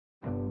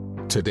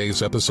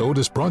Today's episode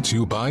is brought to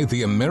you by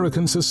the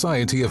American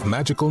Society of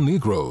Magical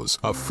Negroes,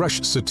 a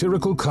fresh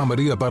satirical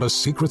comedy about a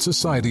secret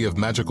society of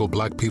magical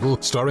black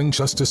people starring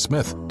Justice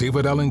Smith,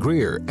 David Allen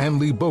Greer, Ann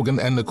Lee Bogan,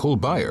 and Nicole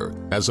Byer.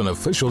 As an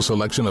official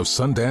selection of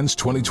Sundance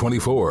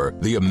 2024,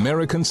 the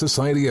American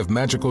Society of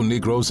Magical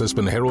Negroes has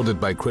been heralded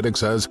by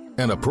critics as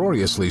an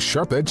uproariously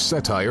sharp-edged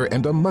satire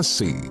and a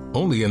must-see.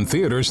 Only in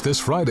theaters this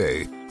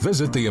Friday.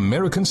 Visit the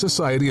American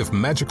Society of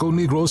Magical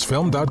Negroes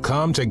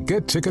film.com to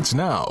get tickets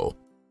now.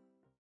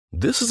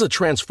 This is a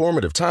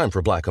transformative time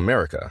for Black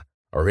America.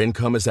 Our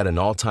income is at an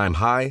all-time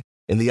high,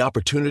 and the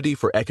opportunity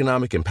for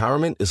economic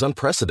empowerment is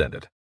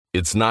unprecedented.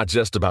 It's not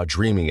just about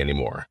dreaming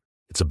anymore.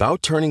 It's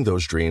about turning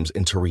those dreams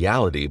into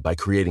reality by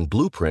creating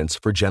blueprints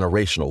for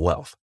generational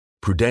wealth.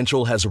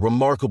 Prudential has a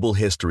remarkable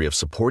history of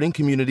supporting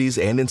communities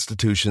and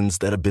institutions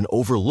that have been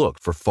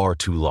overlooked for far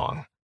too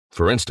long.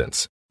 For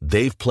instance,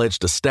 they've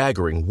pledged a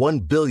staggering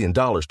 $1 billion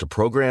to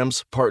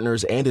programs,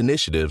 partners, and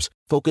initiatives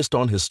focused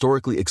on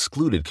historically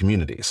excluded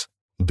communities.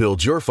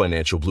 Build your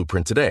financial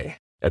blueprint today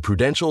at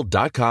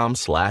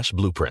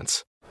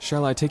prudential.com/blueprints.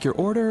 Shall I take your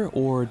order,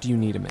 or do you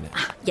need a minute?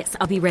 Yes,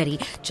 I'll be ready.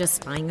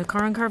 Just buying a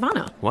car on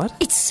Carvana. What?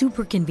 It's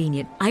super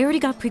convenient. I already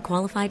got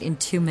pre-qualified in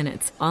 2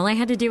 minutes. All I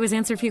had to do was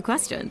answer a few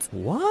questions.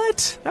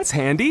 What? That's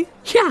handy.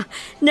 Yeah,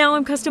 now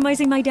I'm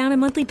customizing my down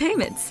and monthly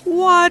payments.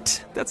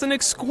 What? That's an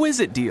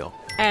exquisite deal.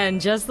 And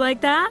just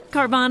like that,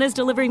 Carvana's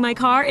delivering my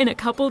car in a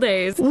couple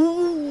days.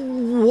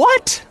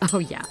 What? Oh,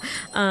 yeah.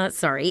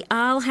 Sorry,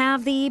 I'll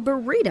have the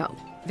burrito.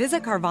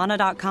 Visit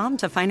Carvana.com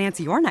to finance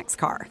your next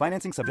car.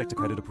 Financing subject to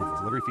credit approval.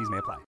 Delivery fees may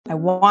apply. I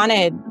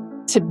wanted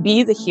to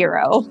be the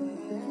hero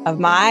of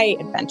my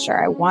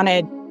adventure. I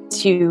wanted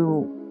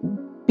to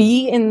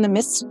be in the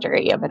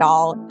mystery of it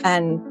all.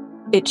 And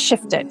it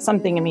shifted.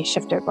 Something in me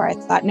shifted where I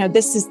thought, no,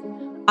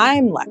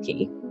 I'm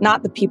lucky,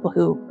 not the people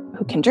who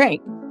can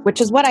drink,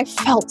 which is what I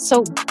felt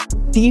so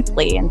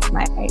deeply into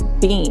my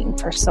being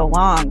for so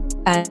long.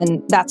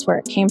 And that's where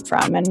it came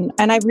from. And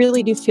I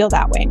really do feel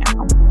that way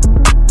now.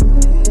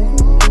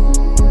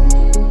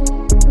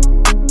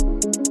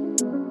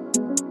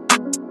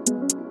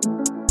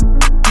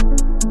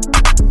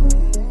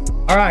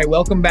 All right,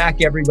 welcome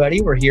back,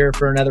 everybody. We're here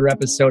for another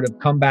episode of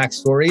Comeback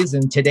Stories,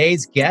 and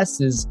today's guest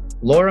is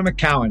Laura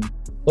McKowen.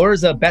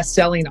 Laura's a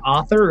best-selling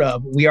author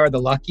of We Are the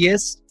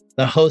Luckiest,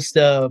 the host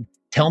of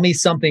Tell Me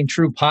Something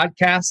True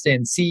podcast,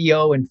 and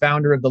CEO and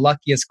founder of the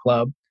Luckiest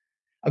Club,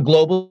 a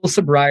global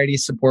sobriety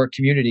support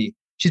community.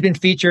 She's been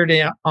featured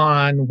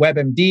on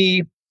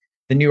WebMD,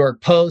 the New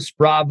York Post,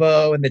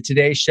 Bravo, and the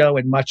Today Show,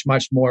 and much,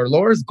 much more.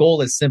 Laura's goal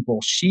is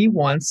simple. She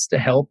wants to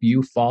help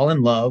you fall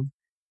in love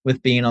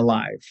with being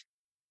alive.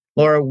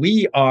 Laura,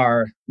 we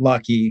are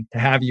lucky to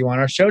have you on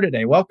our show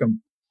today.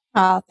 Welcome.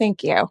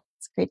 Thank you.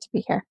 It's great to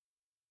be here.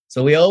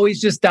 So we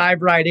always just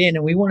dive right in,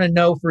 and we want to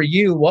know for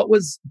you, what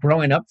was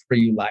growing up for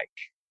you like?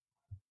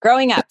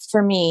 Growing up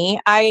for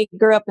me, I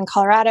grew up in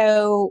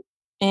Colorado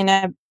in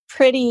a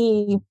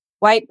pretty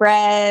white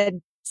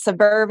bread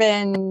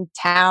suburban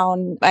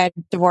town. I had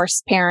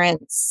divorced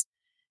parents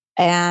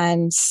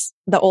and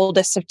the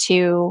oldest of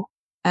two.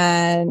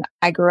 And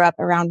I grew up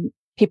around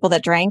people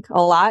that drank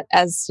a lot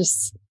as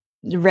just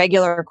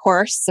regular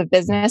course of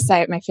business.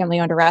 My family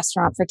owned a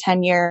restaurant for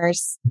 10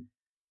 years.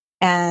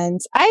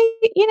 And I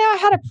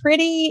had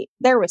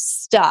there was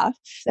stuff.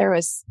 There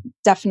was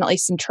definitely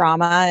some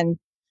trauma and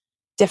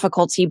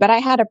difficulty, but I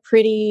had a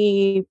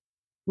pretty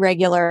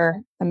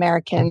regular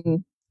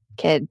American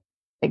kid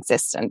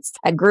existence.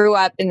 I grew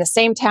up in the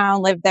same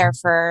town, lived there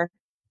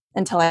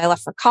until I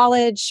left for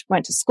college,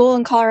 went to school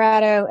in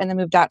Colorado, and then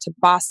moved out to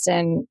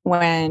Boston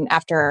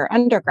after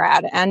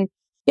undergrad. And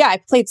yeah,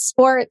 I played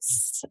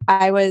sports.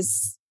 I would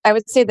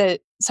say that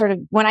sort of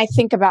when I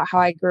think about how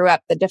I grew up,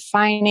 the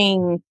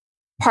defining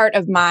part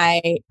of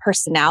my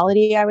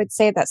personality, I would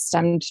say that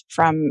stemmed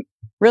from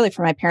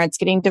my parents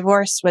getting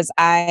divorced was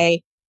I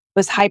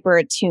was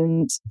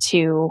hyper-attuned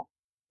to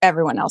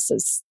everyone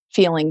else's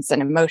feelings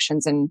and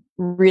emotions and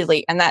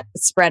that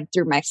spread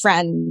through my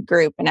friend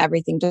group and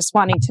everything, just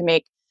wanting to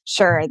make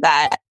sure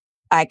that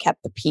I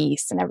kept the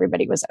peace and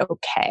everybody was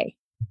okay.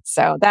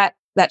 So that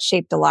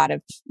shaped a lot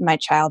of my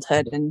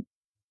childhood and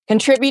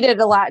contributed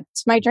a lot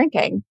to my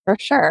drinking, for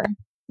sure.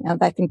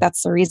 I think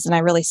that's the reason I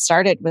really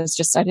started, was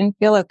just I didn't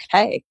feel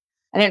okay.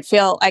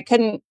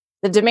 The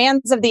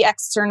demands of the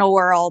external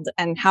world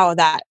and how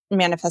that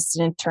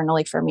manifested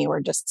internally for me were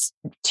just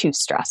too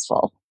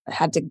stressful.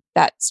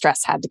 That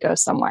stress had to go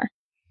somewhere.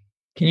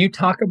 Can you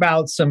talk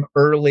about an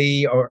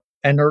early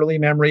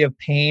memory of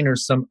pain or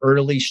some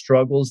early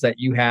struggles that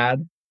you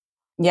had?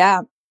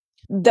 Yeah.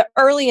 The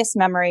earliest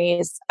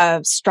memories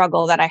of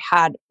struggle that I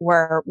had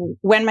were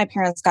when my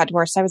parents got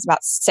divorced. I was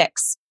about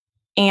 6.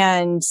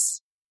 And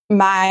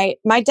my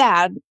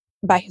dad,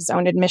 by his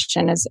own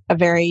admission, is a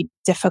very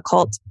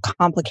difficult,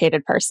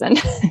 complicated person.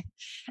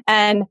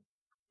 And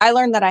I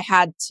learned that I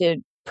had to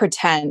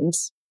pretend,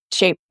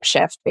 shape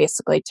shift,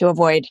 basically, to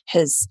avoid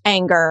his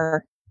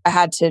anger. I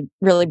had to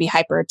really be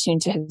hyper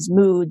attuned to his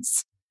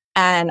moods.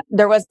 And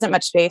there wasn't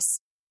much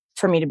space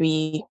for me to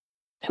be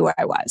who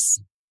I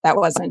was. That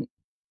wasn't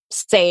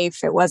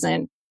safe. It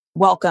wasn't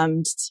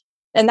welcomed.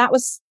 And that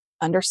was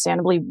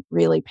understandably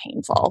really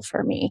painful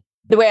for me.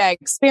 The way I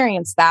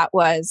experienced that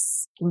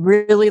was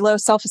really low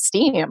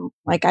self-esteem.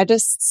 Like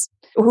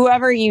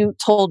whoever you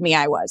told me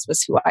I was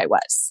who I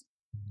was.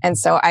 And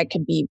so I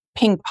could be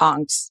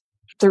ping-ponged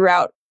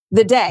throughout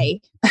the day,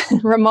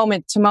 from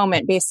moment to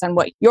moment, based on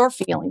what your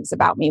feelings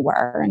about me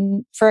were.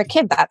 And for a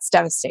kid, that's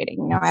devastating.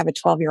 You know, I have a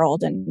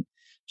 12-year-old and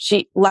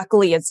she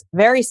luckily is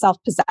very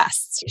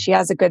self-possessed. She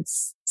has a good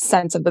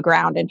sense of the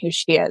ground and who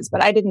she is,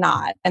 but I did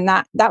not. And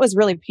that was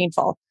really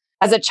painful.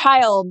 As a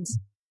child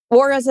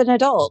or as an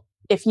adult,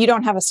 if you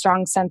don't have a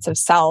strong sense of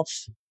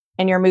self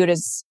and your mood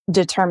is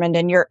determined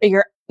and your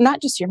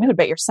not just your mood,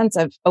 but your sense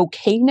of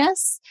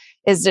okayness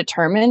is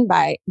determined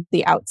by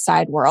the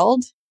outside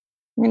world,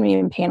 you're going to be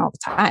in pain all the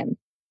time.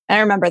 And I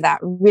remember that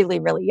really,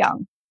 really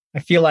young. I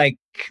feel like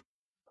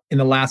in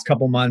the last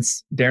couple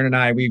months, Darren and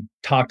I, we've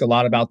talked a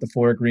lot about the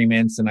 4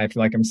 agreements. And I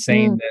feel like I'm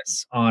saying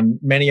this on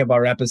many of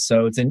our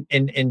episodes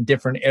in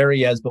different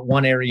areas. But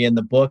one area in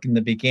the book in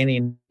the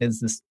beginning is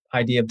this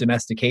idea of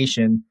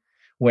domestication,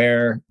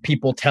 where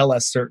people tell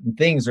us certain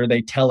things or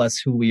they tell us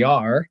who we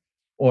are,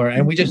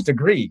 and we just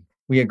agree.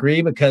 We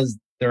agree because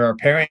they're our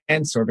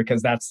parents or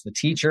because that's the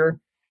teacher.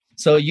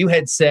 So you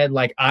had said,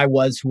 like, I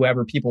was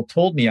whoever people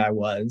told me I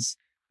was.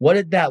 What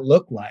did that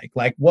look like?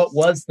 Like, what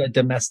was the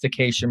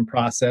domestication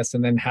process?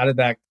 And then how did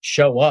that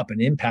show up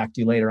and impact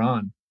you later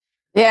on?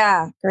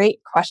 Yeah, great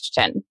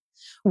question.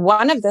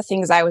 One of the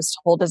things I was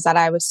told is that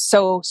I was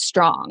so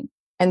strong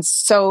and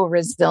so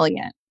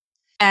resilient.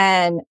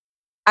 And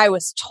I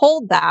was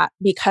told that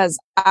because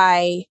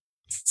I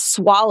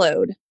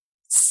swallowed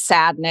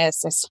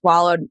sadness, I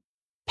swallowed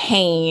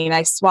pain,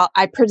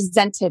 I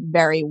presented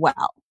very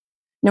well,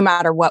 no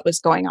matter what was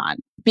going on.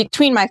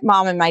 Between my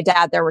mom and my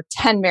dad, there were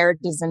 10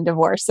 marriages and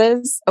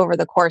divorces over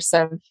the course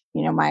of,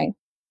 my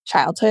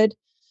childhood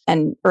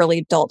and early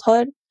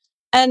adulthood.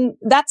 And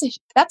that's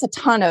a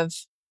ton of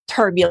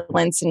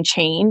turbulence and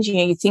change.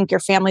 You think your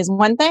family's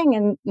one thing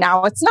and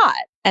now it's not.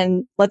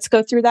 And let's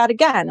go through that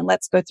again. And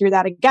let's go through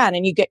that again.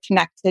 And you get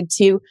connected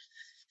to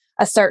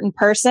a certain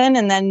person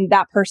and then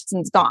that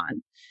person's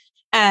gone.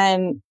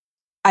 And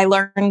I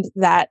learned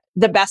that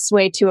the best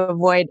way to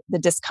avoid the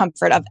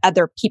discomfort of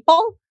other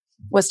people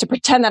was to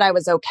pretend that I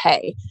was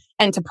okay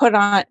and to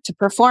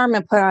perform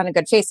and put on a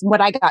good face. And what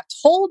I got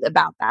told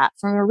about that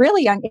from a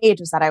really young age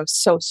was that I was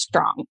so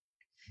strong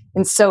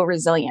and so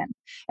resilient.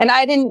 And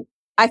I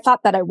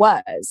thought that I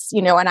was,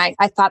 and I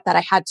thought that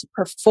I had to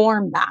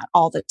perform that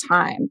all the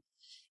time.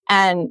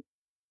 And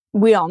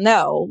we all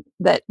know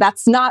that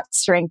that's not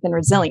strength and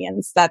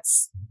resilience.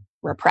 That's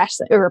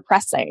repressing,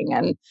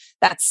 and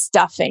that's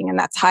stuffing, and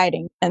that's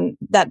hiding. And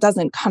that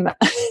doesn't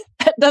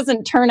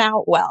turn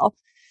out well.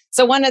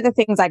 So one of the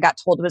things I got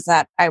told was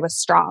that I was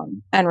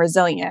strong and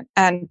resilient.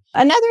 And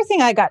another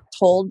thing I got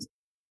told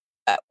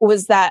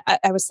was that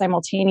I was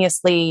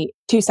simultaneously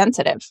too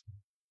sensitive.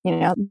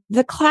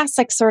 The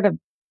classic sort of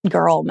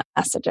girl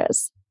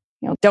messages.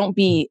 Don't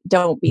be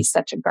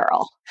such a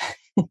girl.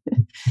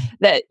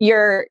 That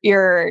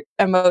your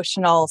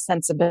emotional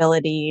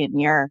sensibility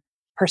and your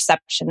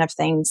perception of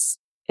things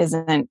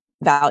isn't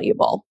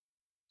valuable.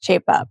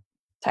 Shape up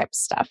type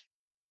stuff.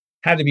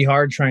 Had to be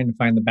hard trying to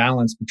find the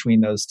balance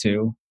between those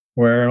two.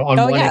 Where on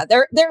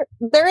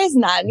there is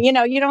none.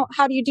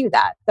 How do you do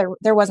that?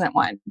 There wasn't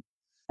one.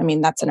 I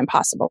mean, that's an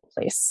impossible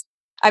place.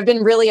 I've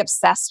been really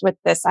obsessed with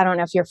this. I don't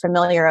know if you're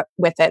familiar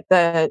with it.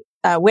 The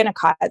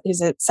Winnicott,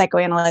 who's a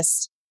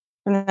psychoanalyst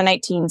in the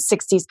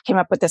 1960s, came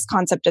up with this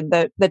concept of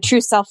the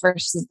true self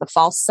versus the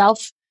false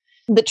self.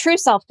 The true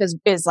self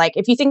is like,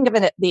 if you think of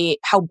it,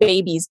 how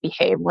babies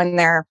behave when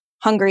they're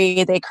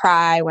hungry, they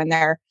cry. When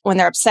they're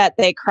upset,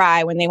 they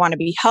cry. When they want to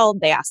be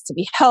held, they ask to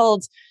be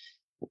held.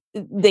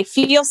 They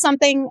feel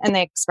something and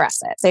they express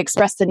it. They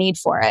express the need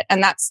for it.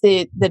 And that's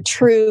the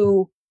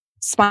true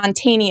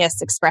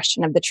spontaneous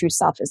expression of the true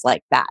self is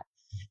like that.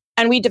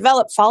 And we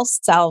develop false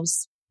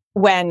selves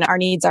when our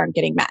needs aren't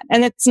getting met.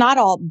 And it's not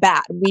all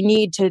bad. We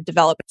need to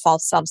develop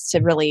false selves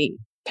to really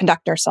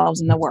conduct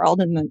ourselves in the world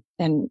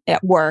and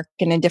at work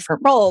and in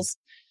different roles.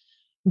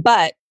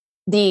 But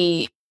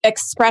the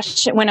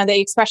expression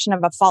of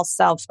a false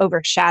self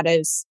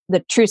overshadows the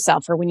true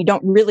self, or when you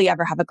don't really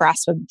ever have a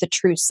grasp of the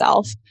true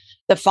self,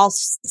 the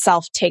false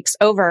self takes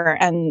over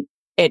and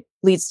it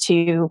leads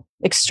to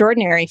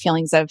extraordinary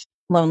feelings of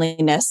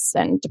loneliness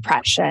and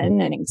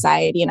depression and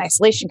anxiety and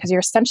isolation, because you're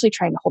essentially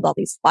trying to hold all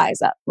these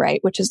lies up, right?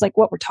 Which is like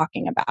what we're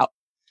talking about.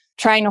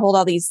 Trying to hold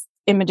all these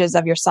images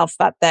of yourself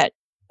up that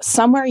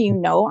somewhere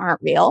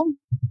aren't real.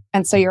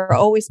 And so you're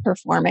always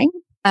performing,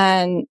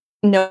 and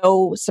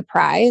no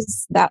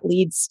surprise, that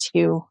leads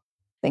to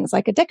things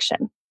like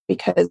addiction,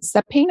 because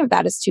the pain of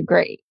that is too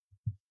great.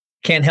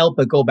 Can't help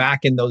but go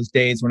back in those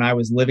days when I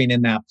was living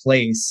in that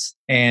place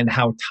and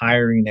how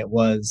tiring it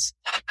was,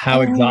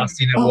 how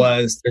exhausting it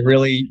was to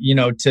really,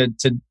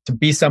 to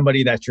be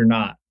somebody that you're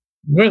not.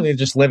 Really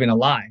just living a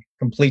lie,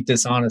 complete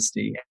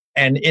dishonesty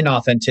and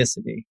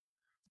inauthenticity.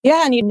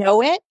 Yeah. And you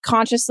know it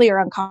consciously or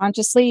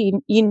unconsciously,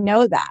 you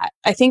know that.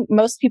 I think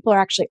most people are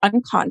actually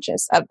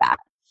unconscious of that.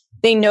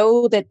 they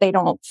know that they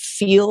don't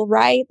feel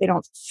right. They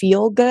don't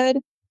feel good,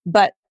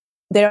 but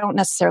they don't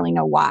necessarily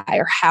know why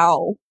or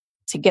how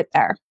to get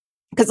there.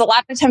 Because a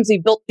lot of times we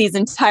built these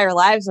entire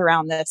lives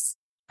around this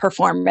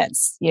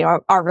performance,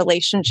 our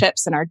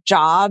relationships and our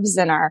jobs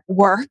and our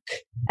work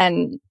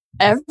and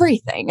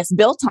everything is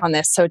built on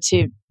this. So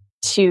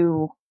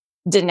to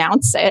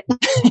denounce it,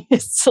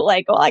 it's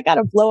like, well, I got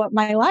to blow up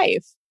my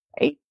life,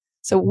 right?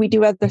 So we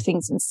do other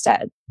things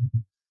instead.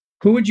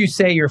 Who would you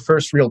say your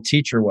first real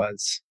teacher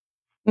was?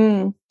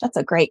 That's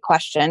a great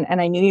question. And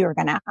I knew you were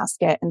going to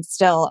ask it, and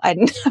still I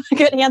didn't have a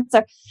good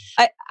answer.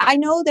 I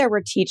know there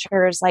were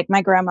teachers, like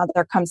my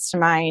grandmother comes to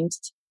mind,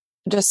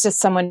 just as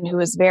someone who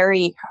was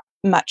very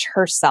much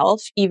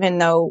herself, even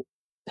though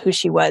who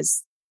she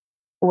was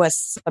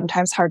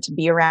sometimes hard to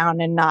be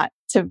around and not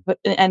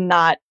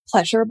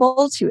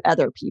pleasurable to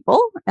other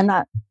people. And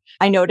that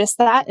I noticed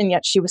that, and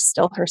yet she was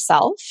still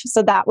herself.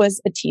 So that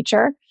was a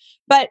teacher.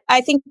 But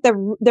I think the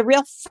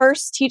real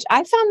first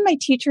I found my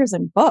teachers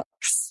in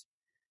books.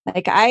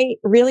 Like I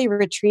really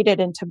retreated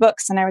into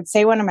books. And I would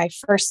say one of my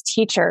first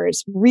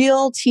teachers,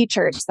 real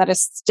teachers that I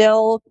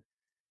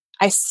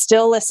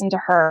still listen to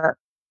her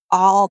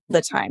all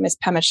the time, is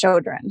Pema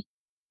Chödrön,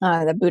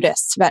 the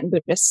Tibetan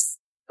Buddhist,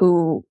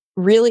 who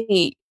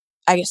really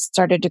I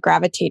started to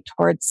gravitate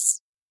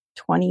towards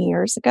 20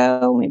 years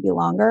ago, maybe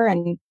longer.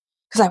 And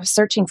because I was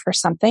searching for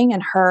something,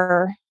 and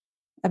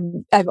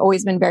I've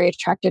always been very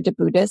attracted to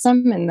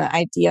Buddhism and the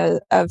idea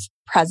of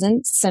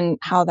presence and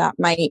how that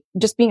might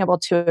just being able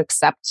to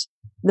accept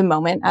the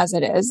moment as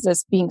it is,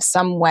 as being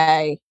some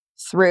way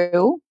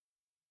through.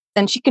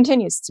 And she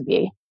continues to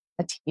be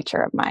a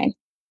teacher of mine.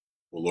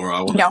 Well, Laura,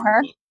 I want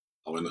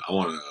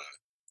to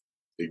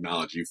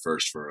acknowledge you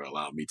first for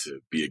allowing me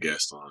to be a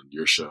guest on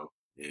your show.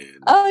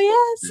 And oh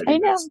yes, I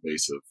know.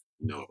 Space of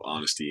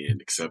honesty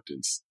and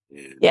acceptance.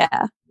 And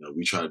yeah,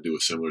 we try to do a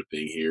similar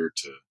thing here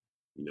to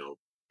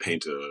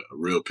paint a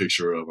real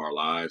picture of our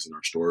lives and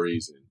our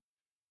stories, and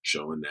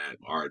showing that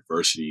our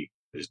adversity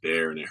is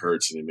there and it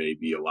hurts and it may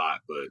be a lot,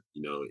 but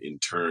in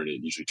turn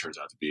it usually turns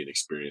out to be an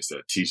experience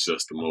that teaches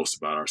us the most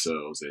about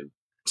ourselves and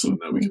something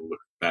that we can look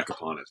back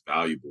upon as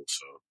valuable.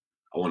 So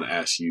I want to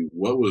ask you,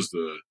 what was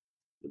the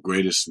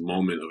greatest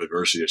moment of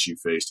adversity that you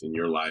faced in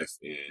your life,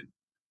 and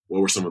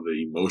what were some of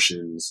the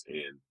emotions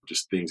and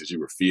just things that you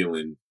were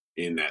feeling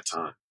in that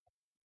time?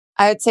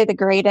 I would say the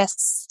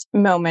greatest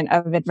moment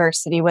of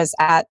adversity was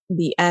at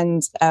the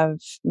end of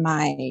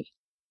my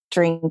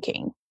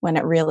drinking, when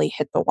it really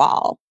hit the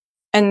wall.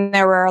 And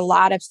there were a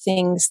lot of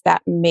things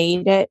that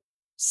made it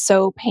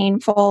so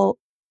painful,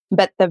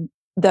 but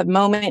the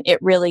moment it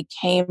really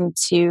came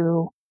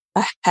to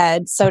a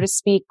head, so to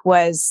speak,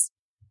 was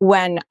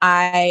when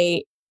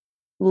I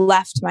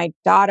left my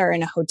daughter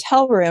in a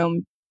hotel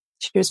room.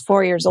 She was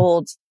 4 years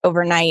old,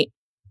 overnight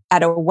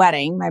at a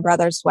wedding, my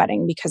brother's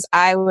wedding, because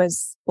I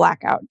was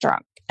blackout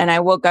drunk. And I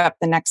woke up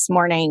the next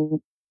morning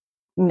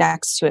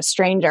next to a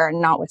stranger,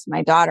 and not with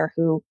my daughter,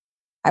 who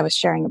I was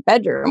sharing a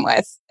bedroom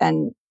with.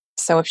 And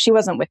so if she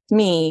wasn't with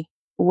me,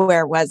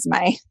 where was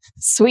my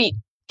sweet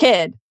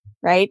kid,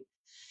 right?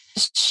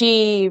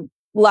 She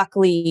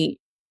luckily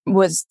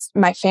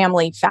my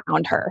family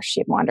found her. She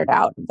had wandered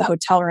out of the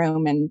hotel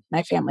room, and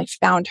my family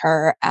found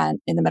her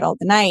in the middle of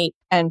the night,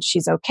 and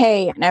she's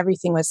okay and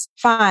everything was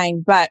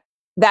fine. But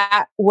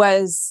that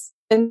was,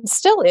 and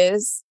still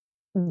is,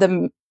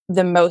 the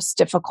most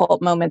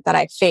difficult moment that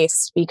I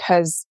faced,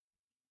 because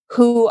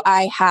who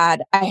I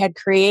had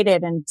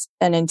created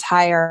an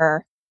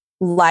entire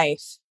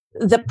life.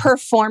 The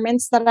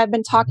performance that I've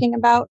been talking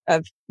about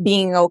of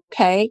being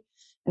okay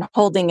and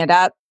holding it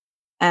up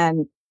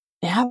and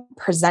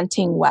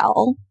presenting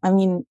well. I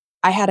mean,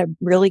 I had a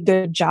really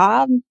good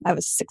job. I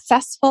was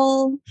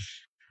successful.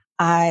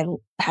 I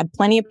had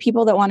plenty of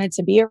people that wanted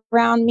to be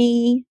around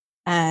me,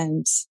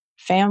 and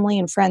family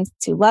and friends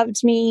who loved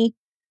me.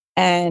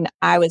 And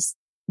I was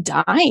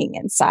dying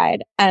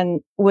inside and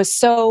was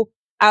so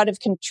out of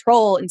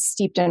control and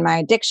steeped in my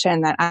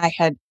addiction that I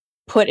had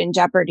put in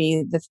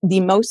jeopardy the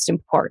most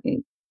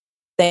important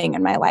thing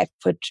in my life,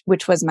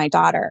 which was my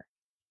daughter.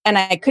 And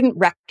I couldn't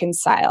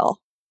reconcile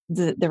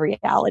the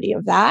reality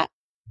of that.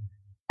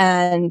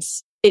 And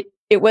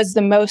it was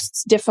the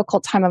most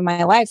difficult time of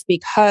my life,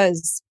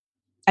 because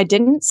I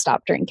didn't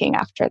stop drinking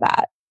after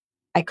that.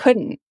 I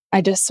couldn't.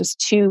 I just was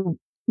too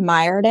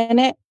mired in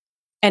it.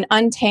 And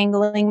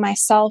untangling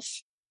myself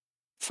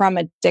from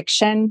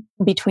addiction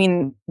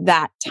between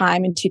that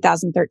time in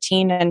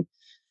 2013 and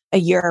a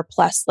year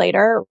plus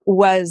later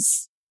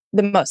was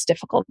the most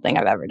difficult thing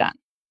I've ever done,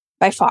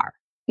 by far.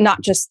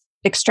 Not just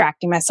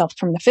extracting myself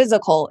from the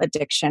physical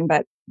addiction,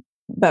 but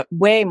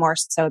way more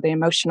so the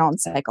emotional and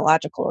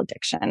psychological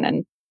addiction,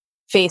 and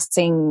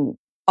facing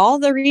all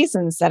the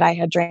reasons that I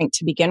had drank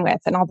to begin with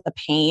and all the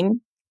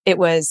pain. It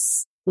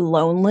was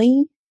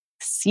lonely,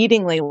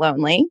 exceedingly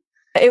lonely.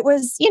 It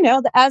was,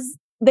 as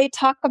they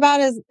talk about,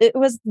 it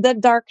was the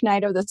dark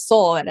night of the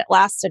soul, and it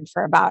lasted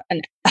for about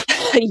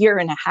a year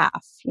and a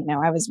half.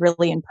 I was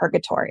really in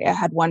purgatory. I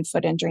had one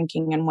foot in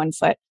drinking and one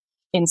foot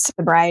in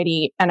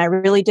sobriety, and I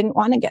really didn't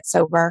want to get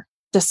sober,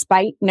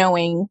 despite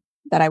knowing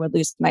that I would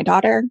lose my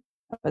daughter.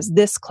 I was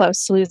this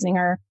close to losing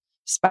her,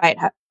 despite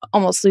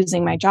almost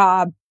losing my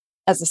job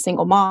as a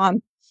single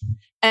mom.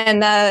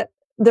 And the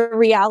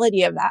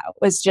reality of that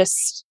was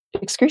just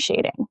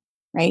excruciating,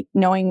 right?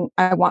 Knowing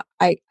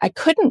I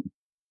couldn't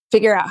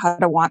figure out how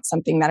to want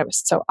something that it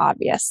was so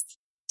obvious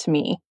to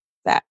me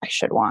that I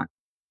should want.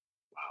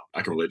 Wow.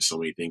 I can relate to so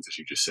many things that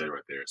you just said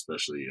right there,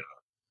 especially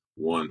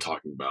one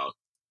talking about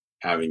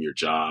having your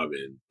job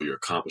and your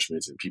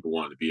accomplishments and people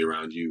wanting to be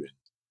around you and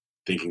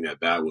thinking that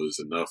that was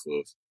enough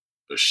of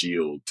a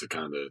shield to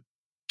kind of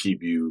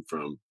keep you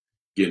from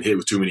getting hit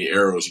with too many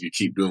arrows. You could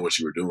keep doing what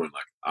you were doing.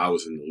 Like I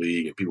was in the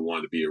league and people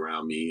wanted to be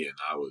around me, and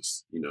I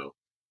was,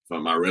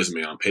 my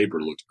resume on paper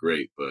looked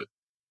great, but it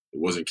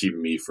wasn't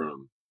keeping me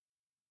from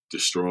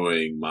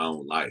destroying my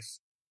own life.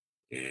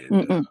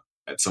 And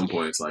at some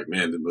point it's like,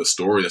 man, the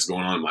story that's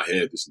going on in my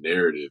head, this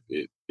narrative,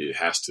 it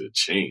has to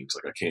change.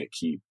 Like I can't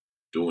keep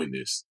doing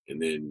this.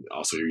 And then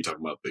also you're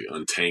talking about the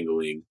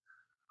untangling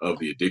of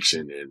the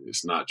addiction, and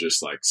it's not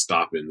just like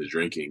stopping the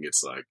drinking.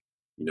 It's like,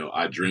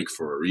 I drink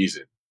for a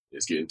reason.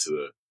 It's getting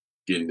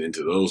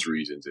into those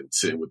reasons and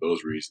sitting with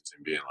those reasons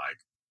and being like,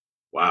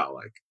 wow,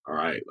 like, all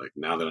right, like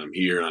now that I'm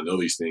here and I know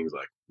these things,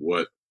 like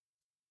what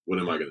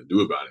am I going to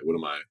do about it?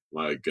 Am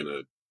I going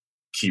to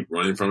keep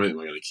running from it? Am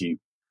I going to keep,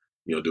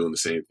 doing the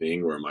same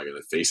thing, or am I going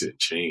to face it and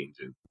change?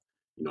 And,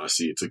 I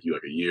see it took you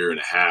like a year and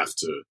a half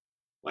to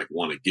like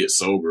want to get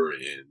sober,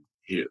 and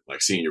here,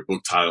 like seeing your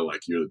book title,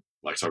 like you're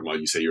like talking about,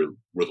 you say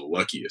we're the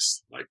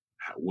luckiest. Like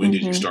when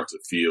did you start to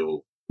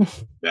feel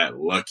that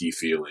lucky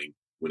feeling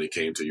when it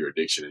came to your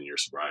addiction and your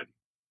sobriety?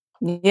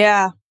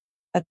 Yeah,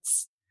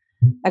 that's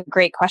a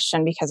great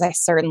question, because I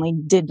certainly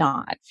did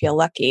not feel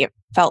lucky. It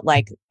felt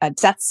like a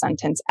death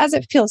sentence, as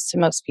it feels to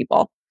most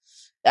people.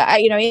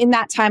 In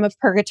that time of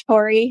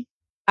purgatory,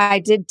 I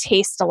did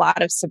taste a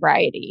lot of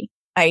sobriety.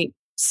 I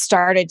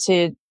started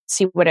to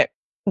see what it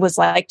was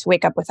like to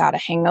wake up without a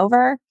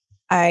hangover.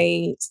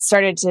 I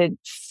started to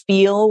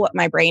feel what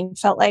my brain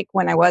felt like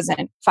when I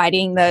wasn't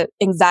fighting the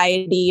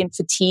anxiety and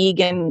fatigue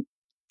and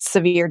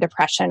severe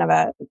depression of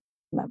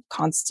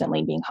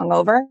constantly being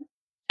hungover.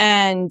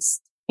 And,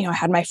 I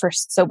had my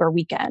first sober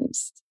weekend.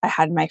 I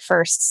had my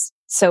first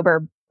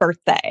sober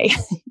birthday.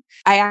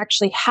 I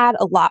actually had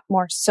a lot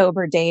more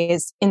sober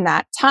days in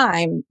that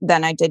time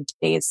than I did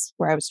days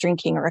where I was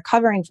drinking or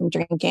recovering from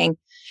drinking.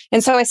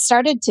 And so I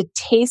started to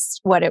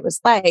taste what it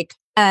was like.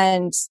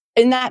 And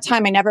in that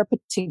time, I never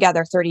put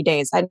together 30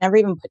 days. I never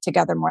even put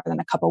together more than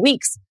a couple of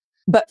weeks.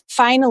 But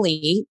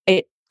finally,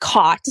 it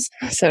caught,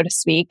 so to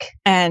speak.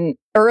 And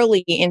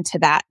early into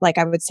that, like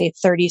I would say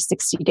 30,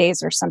 60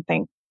 days or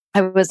something,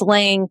 I was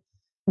laying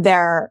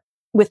there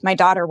with my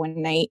daughter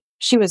one night.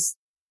 She was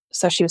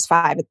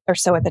 5 or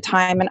so at the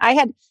time. And I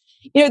had,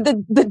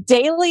 the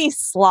daily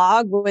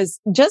slog was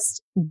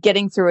just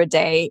getting through a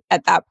day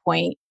at that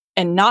point,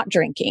 and not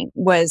drinking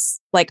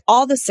was like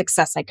all the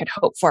success I could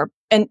hope for.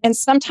 And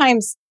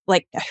sometimes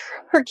like a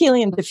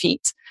Herculean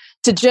defeat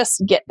to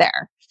just get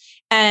there.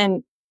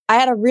 And I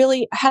had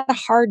a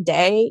hard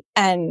day,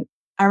 and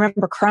I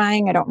remember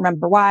crying. I don't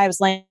remember why. I was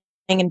laying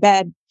in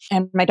bed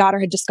and my daughter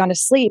had just gone to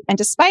sleep. And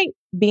despite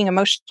being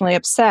emotionally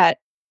upset,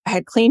 I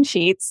had clean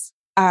sheets.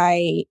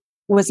 I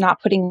was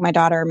not putting my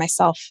daughter or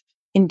myself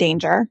in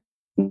danger.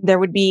 There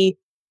would be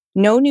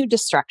no new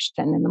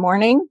destruction in the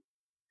morning.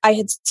 I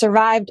had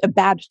survived a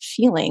bad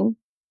feeling,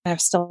 and I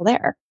was still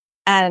there.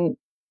 And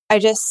I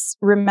just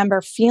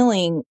remember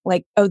feeling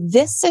like, oh,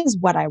 this is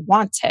what I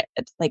wanted.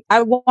 Like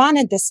I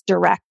wanted this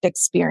direct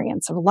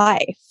experience of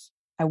life.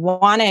 I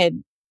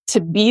wanted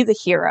to be the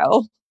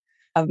hero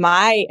of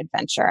my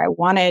adventure. I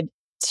wanted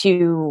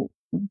to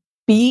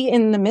be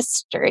in the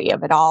mystery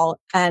of it all.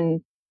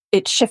 And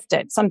it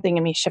shifted. Something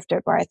in me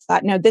shifted where I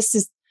thought, no,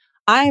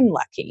 I'm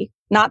lucky,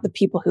 not the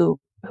people who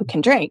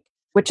can drink,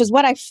 which is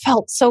what I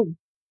felt so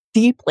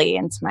deeply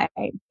into my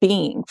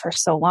being for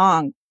so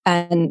long.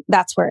 And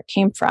that's where it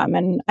came from.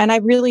 And I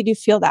really do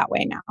feel that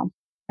way now.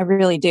 I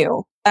really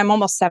do. I'm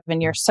almost 7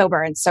 years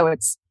sober. And so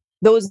it's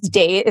those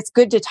days, it's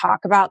good to talk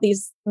about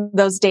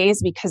those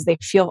days because they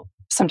feel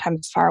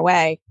sometimes far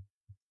away.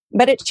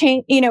 But it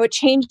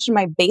changed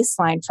my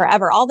baseline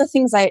forever. All the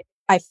things I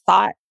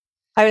thought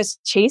I was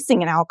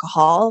chasing in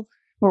alcohol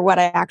were what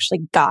I actually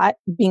got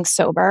being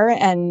sober.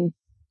 And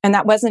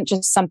that wasn't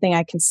just something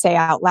I can say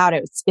out loud.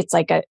 It's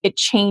like it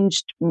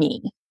changed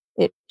me.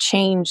 It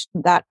changed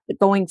that,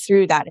 going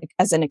through that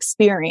as an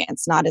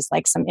experience, not as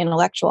like some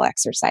intellectual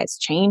exercise,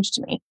 changed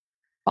me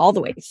all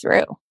the way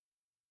through.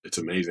 It's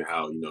amazing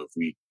how, if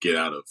we get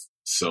out of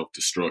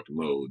self-destruct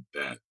mode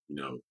that,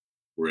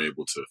 we're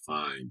able to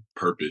find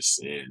purpose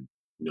and,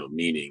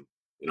 meaning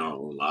in our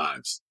own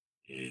lives.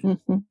 And,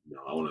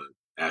 I want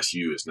to ask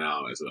you as an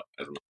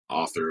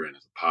author and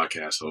as a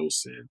podcast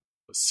host and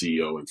a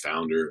CEO and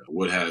founder,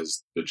 what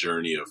has the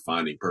journey of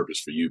finding purpose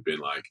for you been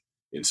like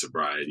in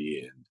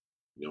sobriety, and,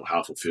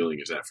 how fulfilling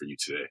is that for you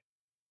today?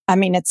 I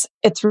mean,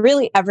 it's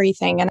really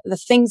everything. And the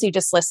things you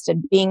just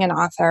listed, being an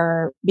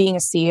author, being a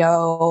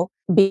CEO,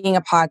 being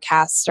a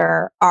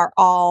podcaster, are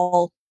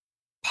all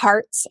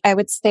parts, I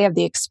would say, of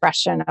the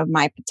expression of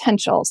my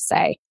potential,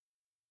 say,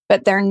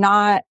 but they're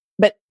not,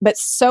 but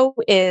so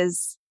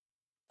is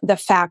the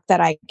fact that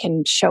I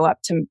can show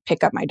up to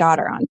pick up my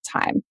daughter on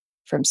time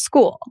from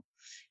school,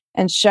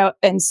 and so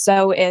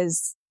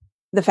is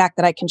the fact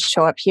that I can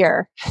show up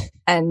here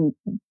and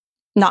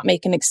not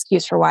make an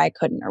excuse for why I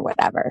couldn't or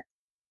whatever.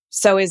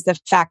 So is the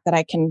fact that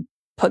I can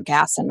put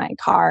gas in my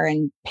car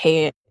and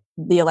pay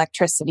the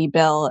electricity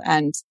bill,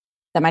 and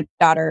that my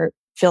daughter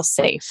feels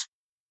safe,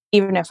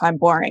 even if I'm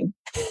boring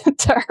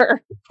to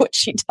her, which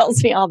she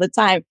tells me all the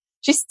time.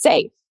 She's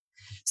safe.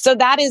 So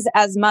that is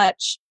as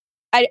much.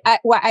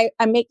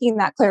 I'm making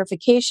that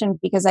clarification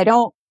because I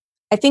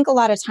think a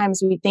lot of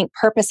times we think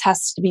purpose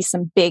has to be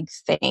some big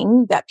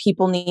thing that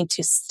people need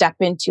to step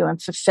into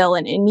and fulfill,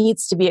 and it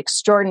needs to be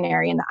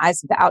extraordinary in the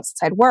eyes of the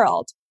outside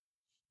world.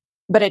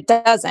 But it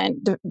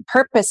doesn't. The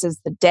purpose is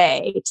the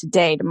day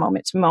to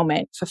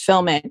moment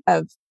fulfillment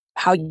of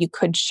how you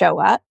could show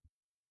up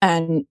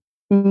and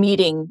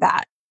meeting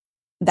that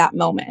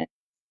moment.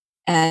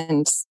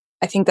 And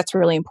I think that's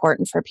really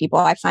important for people.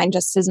 I find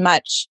just as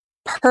much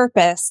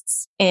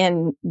purpose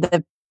in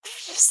the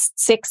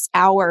 6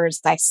 hours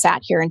I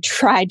sat here and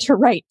tried to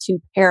write 2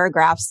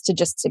 paragraphs to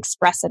just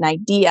express an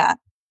idea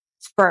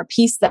for a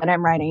piece that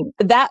I'm writing.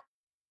 That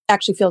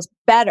actually feels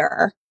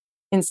better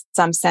in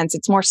some sense.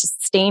 It's more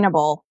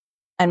sustainable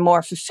and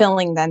more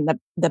fulfilling than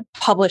the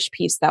published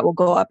piece that will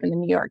go up in the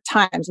New York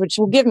Times, which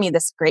will give me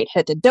this great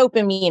hit of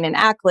dopamine and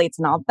accolades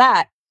and all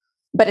that.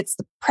 But it's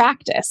the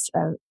practice.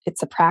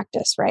 It's a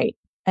practice, right?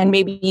 And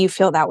maybe you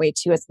feel that way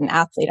too as an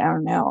athlete. I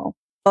don't know.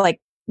 But like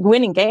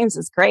winning games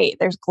is great.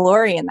 There's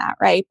glory in that,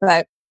 right?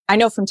 But I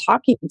know from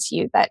talking to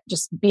you that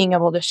just being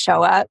able to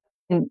show up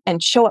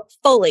and show up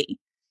fully,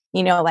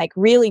 like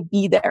really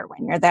be there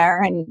when you're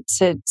there and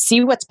to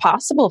see what's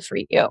possible for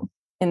you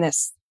in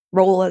this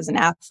role as an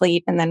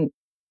athlete, and then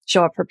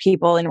show up for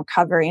people in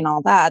recovery and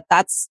all that.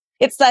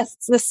 It's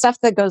the stuff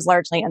that goes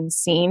largely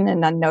unseen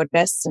and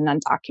unnoticed and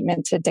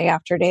undocumented day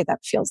after day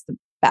that feels the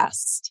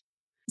best.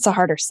 It's a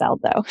harder sell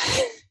though.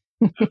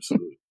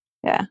 Absolutely.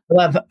 Yeah.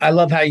 I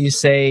love how you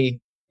say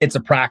it's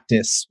a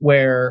practice,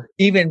 where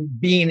even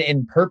being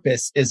in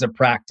purpose is a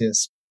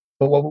practice,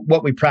 but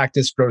what we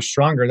practice grows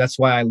stronger. That's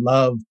why I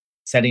love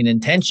setting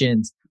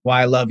intentions,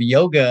 why I love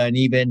yoga, and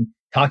even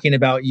talking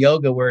about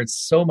yoga, where it's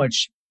so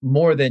much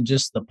more than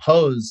just the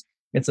pose.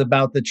 It's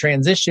about the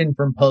transition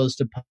from pose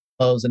to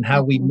pose and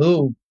how we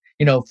move,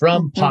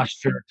 from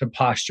posture to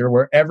posture,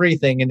 where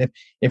everything. And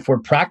if we're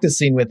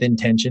practicing with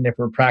intention, if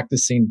we're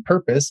practicing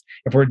purpose,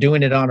 if we're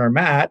doing it on our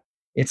mat,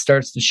 it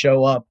starts to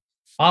show up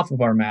off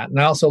of our mat. And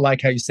I also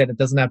like how you said it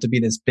doesn't have to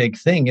be this big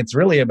thing. It's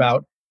really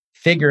about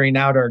figuring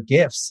out our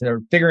gifts,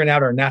 or figuring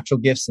out our natural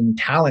gifts and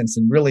talents,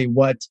 and really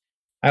what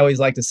I always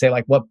like to say,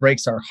 like what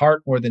breaks our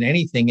heart more than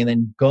anything, and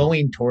then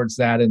going towards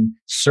that and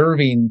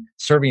serving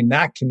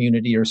that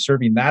community or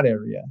serving that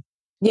area.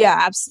 Yeah,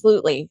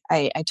 absolutely.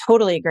 I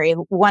totally agree.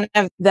 One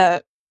of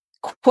the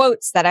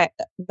quotes that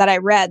I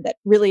read that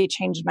really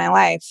changed my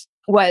life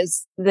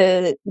was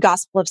the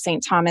Gospel of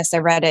St. Thomas. I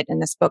read it in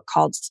this book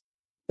called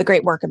The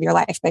Great Work of Your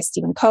Life by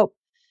Stephen Cope.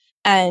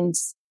 And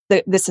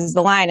this is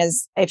the line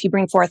is, if you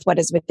bring forth what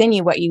is within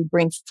you, what you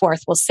bring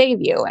forth will save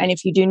you. And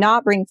if you do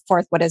not bring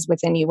forth what is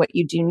within you, what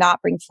you do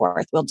not bring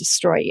forth will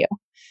destroy you.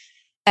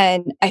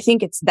 And I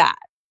think it's that.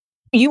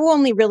 You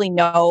only really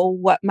know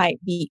what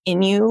might be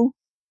in you.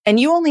 And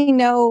you only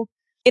know,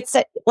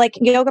 like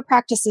yoga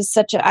practice is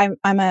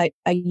I'm a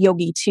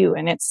yogi too.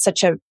 And it's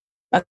such a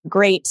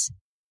great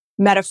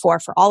metaphor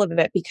for all of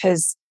it,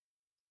 because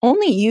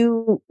only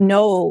you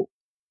know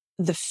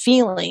the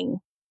feeling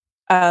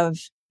of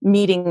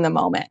meeting the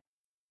moment.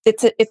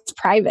 It's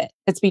private.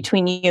 It's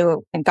between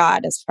you and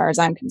God, as far as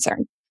I'm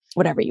concerned,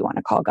 whatever you want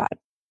to call God.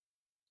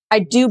 I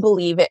do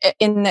believe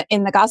in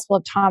the Gospel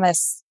of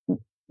Thomas.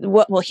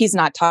 Well, he's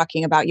not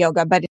talking about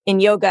yoga, but in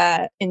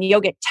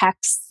yogic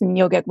texts and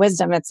yogic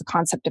wisdom, it's a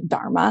concept of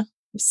dharma,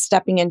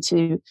 stepping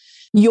into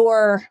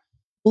your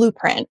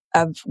blueprint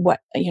of what,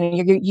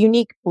 your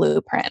unique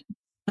blueprint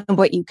of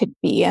what you could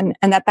be. And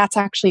that's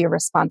actually your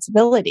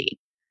responsibility.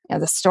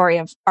 The story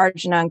of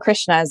Arjuna and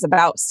Krishna is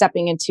about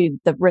stepping into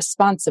the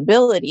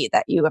responsibility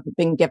that you have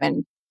been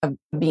given of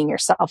being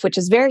yourself, which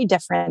is very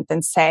different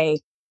than,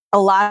 say, a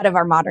lot of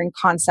our modern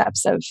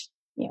concepts of,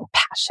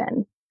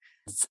 passion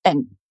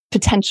and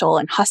potential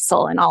and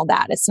hustle and all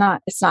that. It's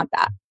not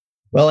that.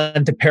 Well,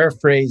 and to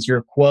paraphrase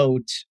your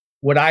quote,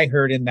 what I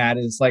heard in that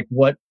is like,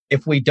 what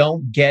if we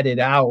don't get it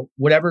out,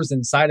 whatever's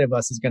inside of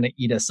us is going to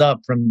eat us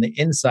up from the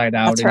inside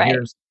out. That's right. And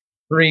here's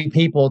 3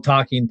 people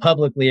talking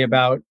publicly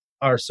about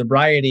our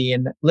sobriety,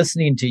 and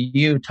listening to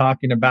you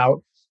talking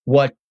about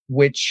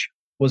which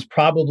was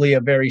probably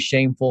a very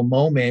shameful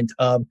moment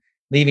of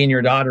leaving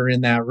your daughter in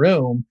that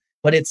room.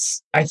 But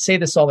I say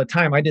this all the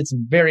time. I did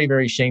some very,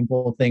 very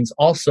shameful things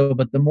also,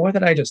 but the more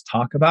that I just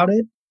talk about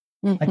it,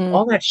 like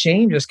all that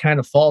shame just kind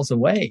of falls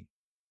away,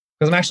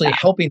 because I'm actually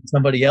helping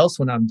somebody else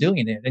when I'm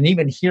doing it. And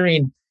even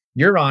hearing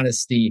your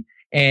honesty,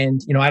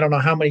 and, I don't know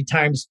how many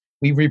times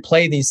we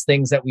replay these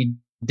things that we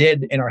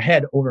did in our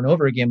head over and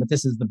over again. But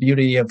this is the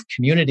beauty of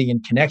community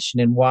and connection,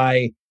 and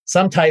why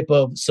some type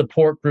of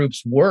support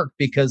groups work,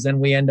 because then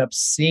we end up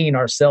seeing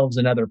ourselves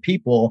in other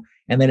people.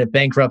 And then it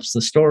bankrupts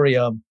the story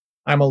of,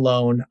 I'm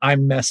alone,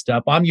 I'm messed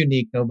up, I'm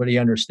unique, nobody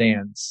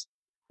understands.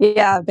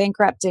 Yeah,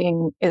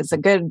 bankrupting is a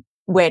good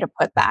way to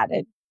put that.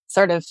 It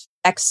sort of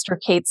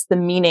extricates the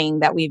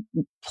meaning that we've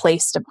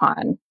placed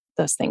upon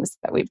those things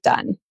that we've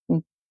done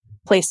and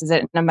places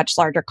it in a much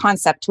larger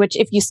concept, which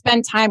if you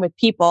spend time with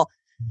people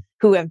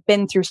who have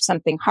been through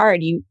something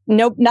hard, you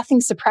know, nothing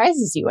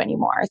surprises you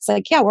anymore. It's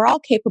like, yeah, we're all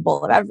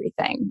capable of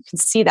everything. You can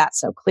see that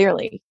so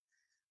clearly.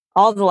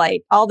 All the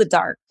light, all the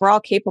dark, we're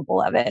all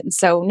capable of it. And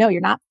so, no,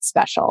 you're not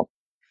special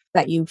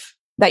that you've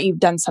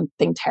done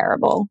something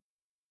terrible.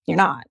 You're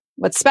not.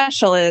 What's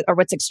special is, or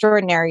what's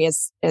extraordinary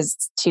is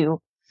to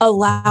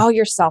allow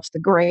yourself the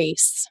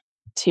grace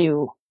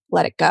to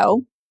let it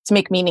go, to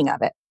make meaning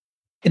of it.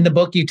 In the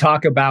book, you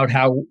talk about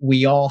how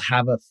we all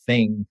have a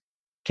thing.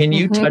 Can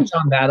you touch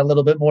on that a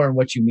little bit more and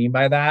what you mean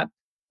by that?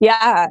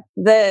 Yeah.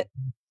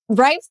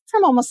 Right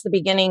from almost the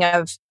beginning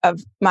of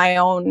my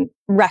own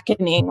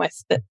reckoning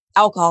with the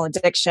alcohol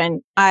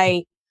addiction,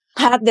 I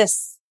had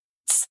this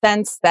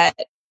sense that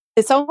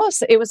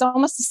it was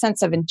almost a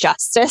sense of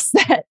injustice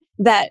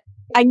that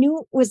I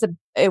knew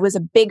it was a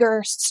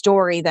bigger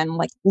story than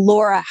like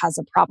Laura has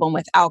a problem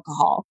with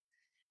alcohol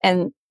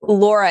and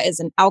Laura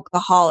is an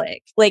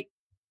alcoholic. Like,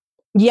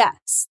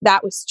 yes,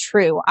 that was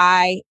true.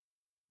 I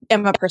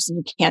am a person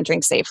who can't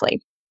drink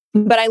safely.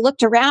 But I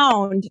looked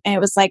around and it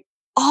was like,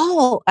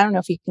 I don't know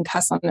if you can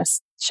cuss on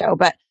this show,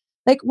 but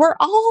like we're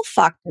all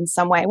fucked in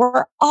some way.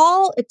 We're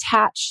all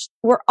attached.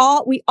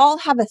 We all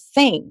have a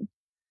thing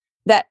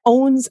that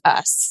owns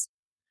us,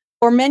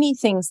 or many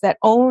things that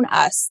own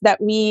us,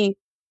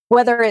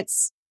 whether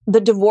it's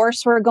the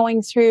divorce we're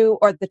going through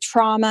or the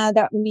trauma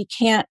that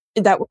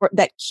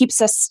that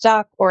keeps us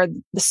stuck, or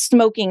the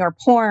smoking or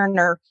porn,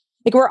 or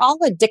like we're all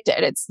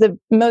addicted. It's the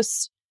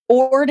most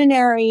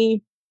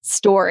ordinary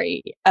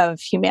story of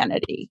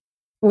humanity.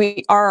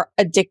 We are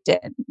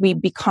addicted. We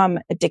become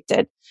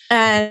addicted.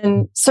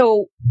 And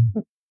so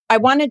I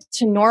wanted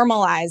to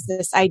normalize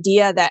this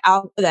idea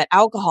that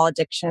alcohol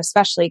addiction,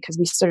 especially because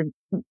we sort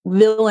of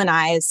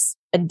villainize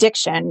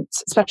addiction,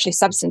 especially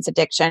substance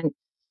addiction,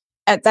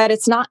 that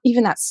it's not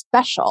even that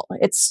special.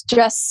 It's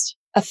just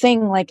a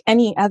thing like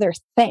any other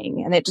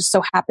thing. And it just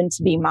so happened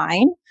to be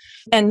mine.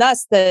 And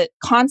thus the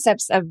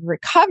concepts of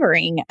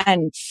recovering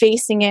and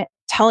facing it,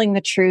 telling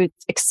the truth,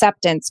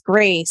 acceptance,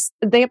 grace,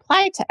 they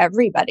apply to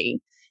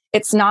everybody.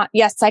 It's not,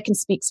 yes, I can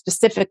speak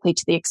specifically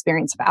to the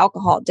experience of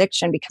alcohol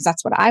addiction because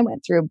that's what I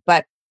went through,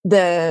 but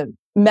the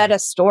meta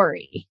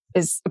story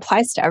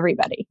applies to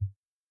everybody.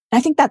 And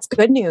I think that's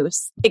good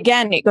news.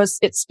 Again,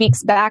 it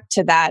speaks back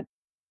to that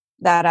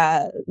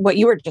what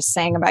you were just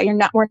saying about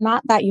we're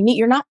not that unique.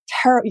 You're not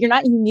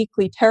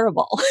uniquely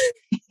terrible.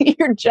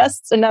 You're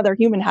just another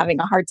human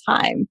having a hard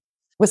time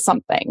with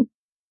something.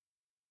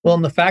 Well,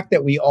 and the fact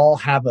that we all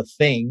have a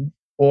thing,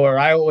 or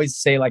I always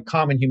say like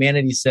common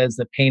humanity says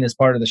that pain is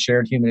part of the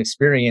shared human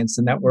experience,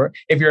 and that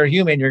if you're a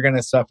human, you're going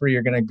to suffer,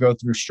 you're going to go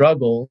through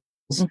struggles.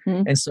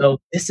 Mm-hmm. And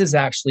so this is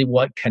actually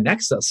what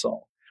connects us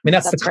all. I mean,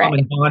 that's the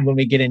common bond when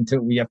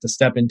we have to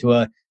step into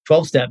a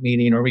 12-step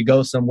meeting or we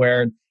go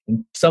somewhere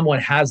and someone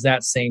has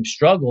that same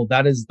struggle.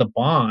 That is the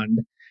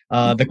bond,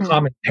 the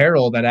common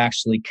peril that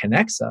actually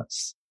connects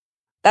us.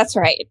 That's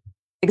right.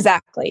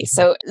 Exactly.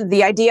 So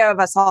the idea of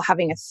us all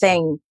having a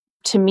thing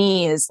to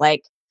me is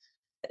like,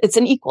 it's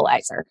an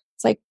equalizer.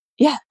 It's like,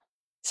 yeah,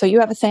 so you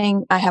have a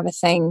thing, I have a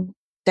thing,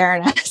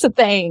 Darren has a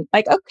thing.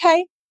 Like,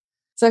 okay,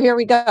 so here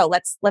we go.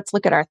 Let's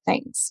look at our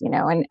things,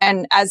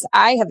 and as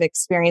I have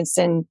experienced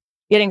in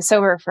getting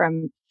sober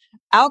from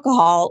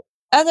alcohol,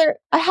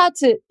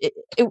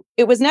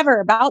 it was never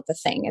about the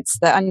thing. It's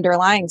the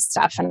underlying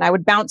stuff. And I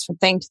would bounce from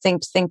thing to thing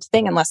to thing to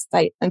thing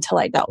until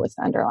I dealt with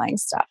the underlying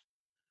stuff.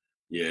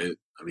 Yeah.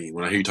 I mean,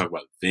 when I hear you talk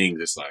about things,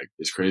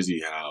 it's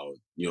crazy how,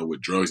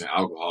 with drugs and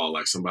alcohol,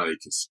 like somebody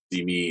can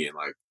see me and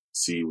like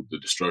see the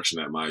destruction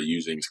that my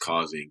using is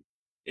causing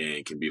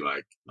and can be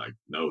like,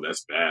 no,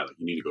 that's bad. Like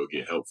you need to go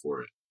get help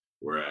for it.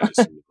 Whereas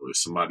if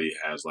somebody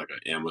has like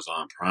an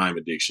Amazon Prime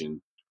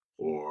addiction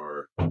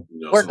or,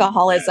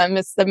 workaholism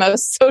is the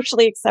most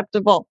socially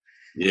acceptable.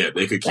 Yeah.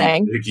 They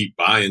keep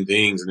buying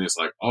things and it's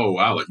like, oh,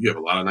 wow, like you have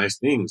a lot of nice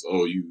things.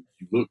 Oh, you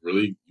look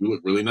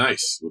really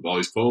nice with all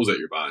these clothes that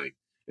you're buying.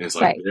 And it's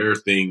like their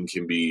thing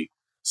can be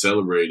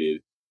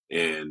celebrated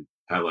and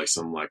have like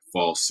some like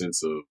false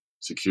sense of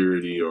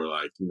security or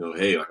like,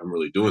 hey, like I'm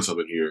really doing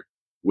something here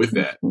with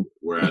that.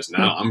 Whereas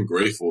now I'm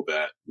grateful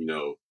that,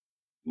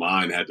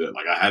 mine I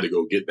had to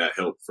go get that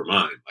help for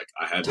mine. Like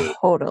I had to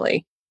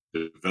totally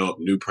develop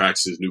new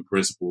practices, new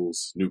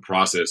principles, new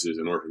processes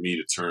in order for me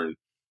to turn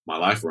my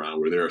life around,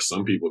 where there are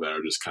some people that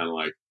are just kind of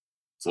like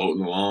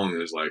floating along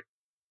and it's like,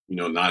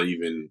 not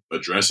even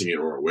addressing it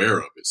or aware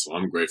of it. So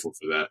I'm grateful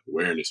for that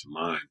awareness in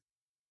mind.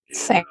 And,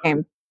 same.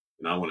 And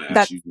I want to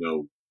ask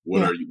you,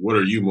 what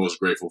are you most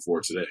grateful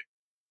for today?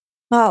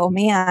 Oh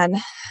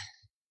man,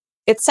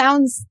 it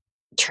sounds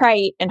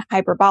trite and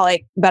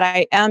hyperbolic, but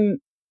I am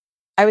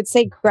I would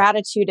say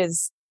gratitude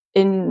is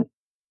in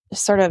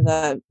sort of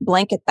a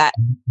blanket that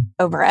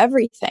over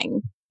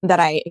everything that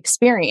I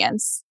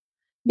experience,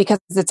 because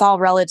it's all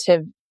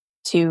relative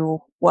to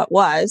what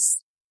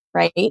was,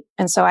 right?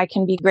 And so I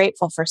can be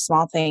grateful for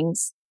small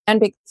things and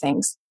big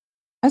things.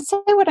 I'd say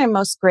what I'm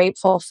most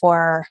grateful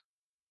for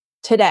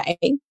today,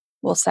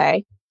 we'll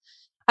say.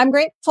 I'm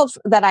grateful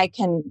that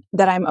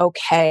I'm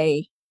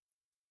okay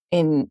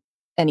in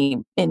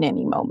any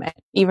moment.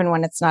 Even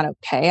when it's not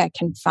okay, I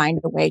can find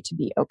a way to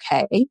be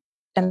okay,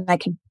 and I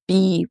can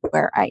be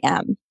where I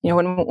am.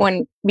 You know,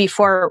 when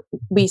before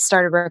we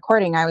started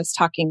recording, I was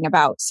talking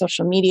about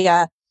social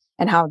media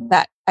and how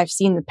that I've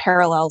seen the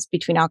parallels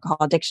between alcohol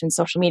addiction and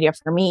social media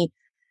for me.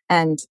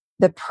 And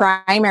the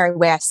primary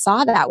way I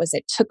saw that was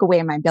it took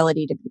away my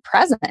ability to be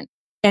present.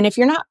 And if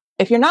you're not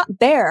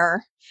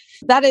there,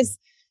 that's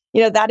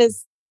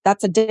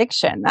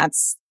addiction.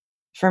 That's,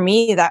 for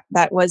me,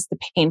 that was the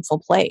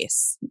painful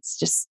place. It's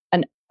just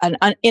an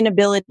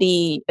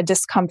inability, a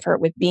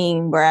discomfort with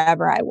being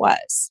wherever I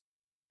was.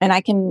 And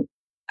I can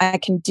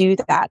do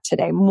that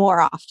today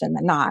more often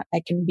than not.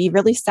 I can be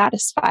really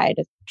satisfied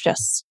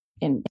just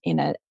in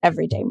an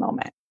everyday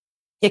moment.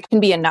 It can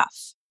be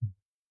enough.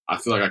 I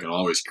feel like I can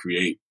always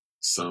create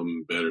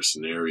some better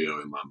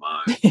scenario in my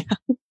mind,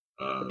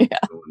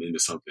 going into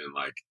something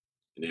like,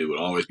 and it would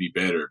always be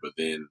better. But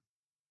then,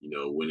 you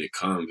know, when it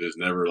comes, it's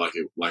never like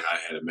I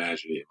had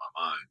imagined it in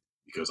my mind,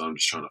 because I'm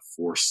just trying to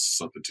force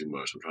something too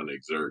much. I'm trying to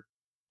exert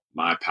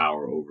my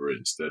power over it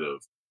instead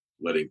of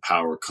letting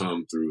power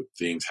come through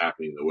things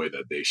happening the way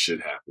that they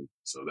should happen.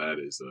 So that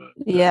is,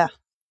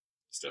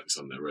 it's definitely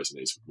something that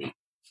resonates with me.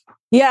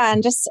 Yeah.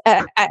 And just,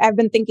 I've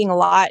been thinking a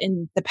lot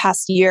in the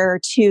past year or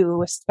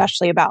two,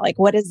 especially about like,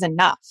 what is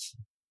enough?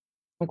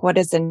 Like, what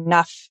is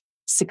enough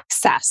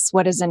success?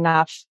 What is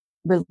enough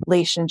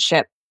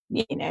relationship,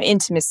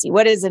 intimacy?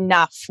 What is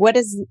enough? What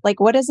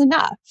is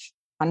enough?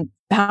 On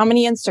how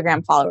many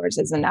Instagram followers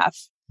is enough?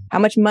 How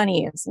much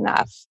money is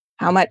enough?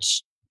 How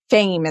much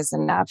fame is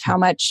enough? How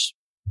much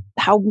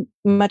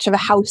of a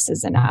house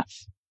is enough?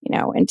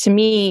 And to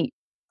me,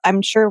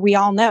 I'm sure we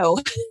all know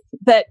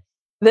that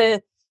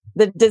the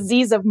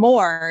disease of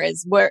more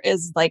is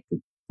like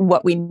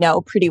what we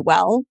know pretty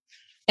well,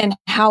 and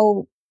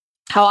how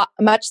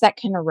much that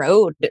can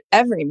erode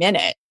every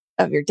minute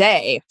of your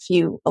day if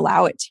you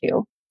allow it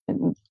to.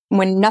 And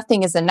when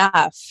nothing is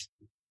enough,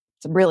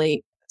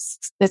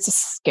 it's a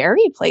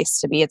scary place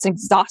to be. It's an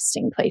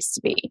exhausting place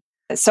to be.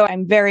 So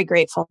I'm very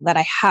grateful that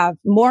I have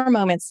more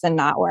moments than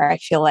not where I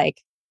feel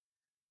like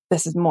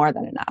this is more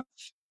than enough.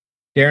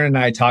 Darren and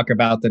I talk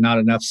about the not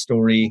enough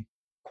story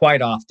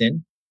quite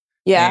often.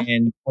 Yeah.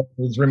 And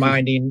was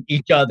reminding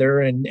each other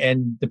and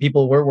the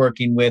people we're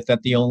working with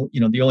that the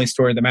only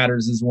story that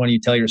matters is the one you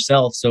tell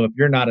yourself. So if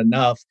you're not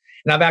enough,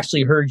 and I've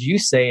actually heard you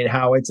say it,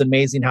 how it's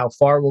amazing how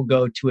far we'll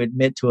go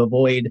to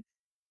avoid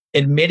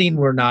admitting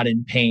we're not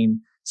in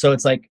pain. So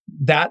it's like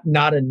that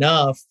not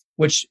enough,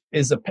 which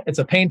is it's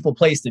a painful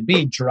place to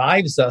be,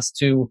 drives us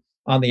to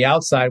on the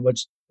outside,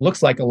 which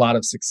looks like a lot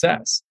of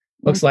success,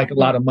 looks like a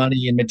lot of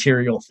money and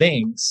material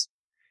things.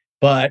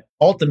 But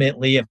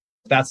ultimately, if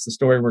that's the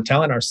story we're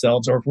telling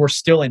ourselves, or if we're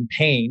still in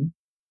pain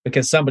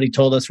because somebody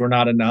told us we're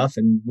not enough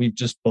and we've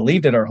just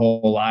believed it our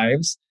whole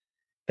lives,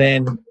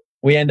 then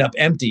we end up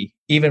empty,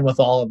 even with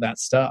all of that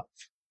stuff.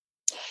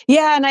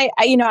 Yeah. And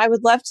I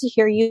would love to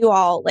hear you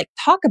all like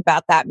talk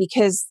about that,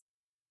 because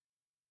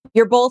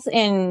you're both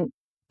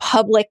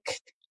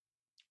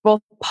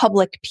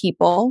public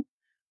people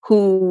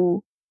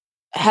who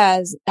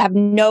have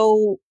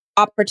no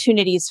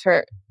opportunities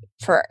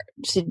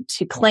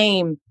to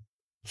claim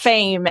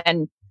fame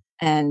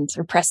and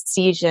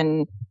prestige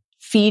and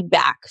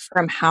feedback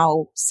from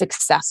how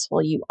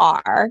successful you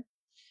are.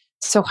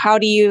 So how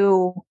do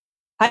you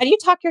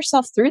talk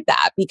yourself through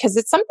that? Because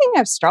it's something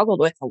I've struggled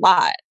with a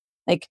lot.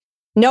 Like,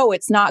 no,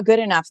 it's not good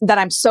enough that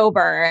I'm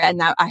sober and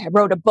that I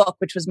wrote a book,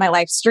 which was my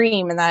life's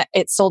dream, and that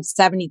it sold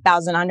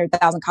 70,000,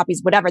 100,000 copies,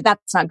 whatever.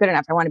 That's not good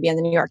enough. I want to be on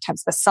the New York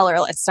Times bestseller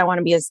list. I want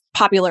to be as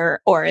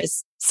popular or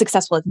as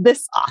successful as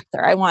this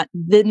author. I want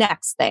the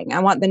next thing. I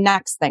want the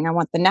next thing. I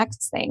want the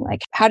next thing.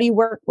 Like, how do you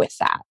work with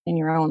that in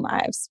your own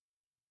lives?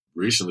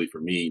 Recently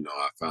for me,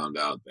 I found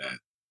out that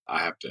I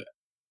have to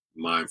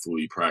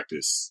mindfully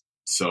practice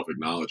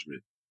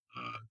self-acknowledgement.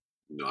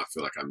 I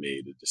feel like I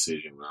made a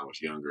decision when I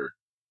was younger.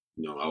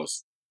 I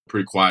was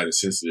pretty quiet and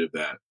sensitive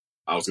that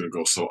I was going to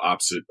go so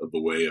opposite of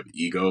the way of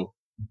ego,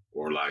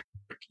 or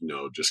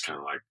just kind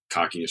of like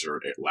cockiness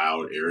or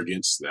loud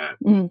arrogance, that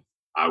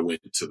I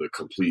went to the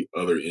complete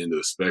other end of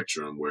the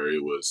spectrum, where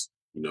it was,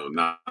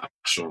 not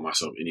showing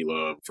myself any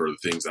love for the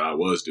things that I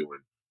was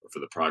doing or for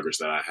the progress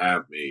that I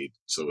have made.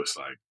 So it's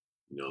like,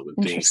 when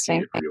things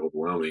can get pretty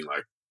overwhelming,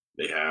 like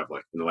they have,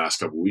 like in the last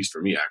couple of weeks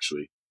for me,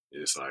 actually,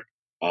 and it's like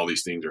all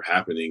these things are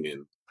happening,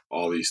 and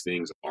all these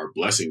things are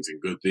blessings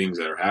and good things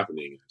that are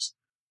happening. It's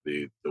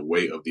the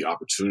weight of the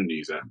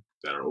opportunities that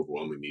are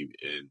overwhelming me,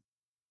 and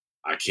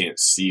I can't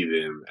see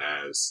them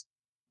as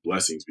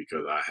blessings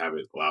because I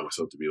haven't allowed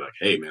myself to be like,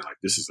 hey man, like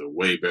this is a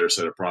way better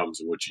set of problems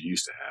than what you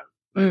used to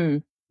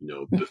have.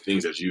 the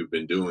things that you've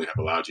been doing have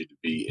allowed you to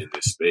be in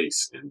this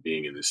space, and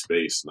being in this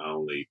space not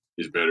only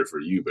is better for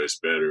you, but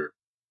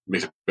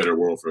makes a better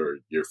world for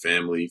your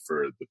family,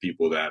 for the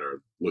people that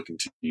are looking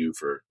to you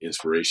for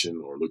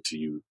inspiration or look to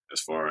you as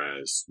far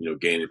as,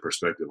 gaining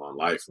perspective on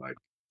life. Like,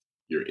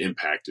 your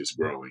impact is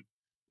growing.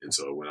 And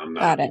so when I'm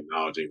not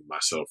acknowledging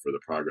myself for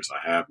the progress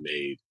I have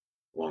made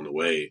along the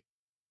way,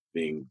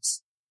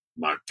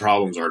 my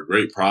problems are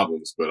great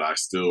problems, but I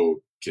still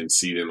can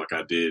see them like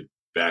I did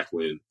back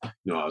when, I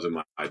was in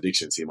my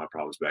addiction, see my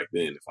problems back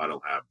then if I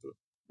don't have the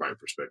right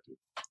perspective.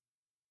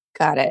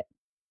 Got it.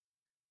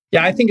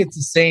 Yeah, I think it's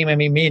the same. I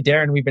mean, me and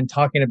Darren, we've been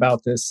talking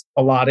about this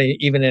a lot,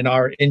 even in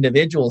our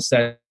individual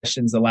sessions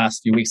the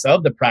last few weeks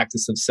of the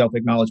practice of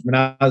self-acknowledgement.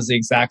 I was the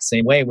exact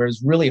same way, where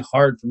it's really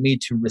hard for me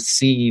to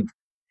receive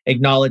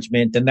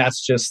acknowledgement. And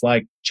that's just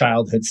like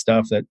childhood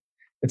stuff that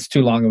it's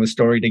too long of a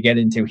story to get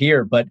into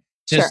here. But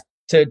just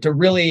to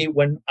really,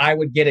 when I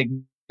would get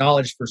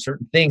acknowledged for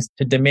certain things,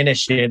 to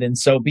diminish it. And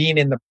so being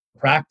in the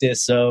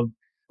practice of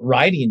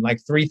writing like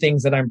 3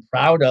 things that I'm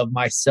proud of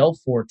myself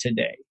for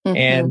today. Mm-hmm.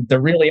 And the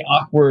really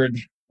awkward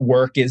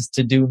work is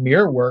to do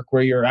mirror work,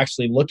 where you're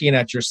actually looking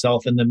at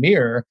yourself in the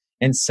mirror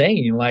and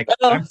saying like,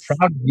 I'm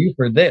proud of you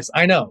for this.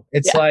 I know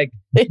it's like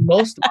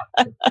most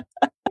awkward,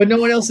 but no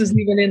one else is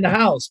even in the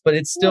house, but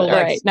it's still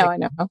I know.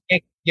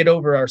 Can't get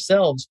over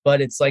ourselves, but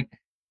it's like,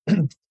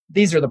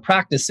 these are the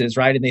practices,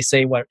 right? And they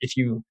say, if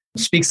you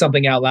speak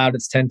something out loud,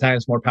 it's 10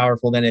 times more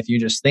powerful than if you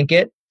just think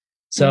it.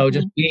 So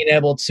just being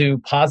able to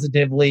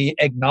positively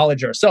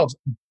acknowledge ourselves.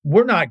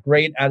 We're not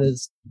great at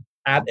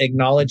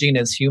acknowledging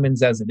as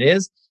humans as it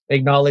is,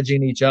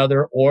 acknowledging each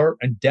other,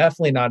 and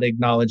definitely not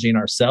acknowledging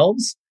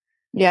ourselves.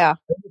 Yeah.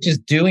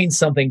 Just doing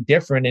something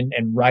different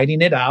and writing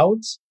it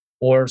out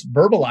or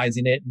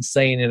verbalizing it and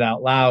saying it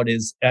out loud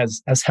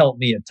has helped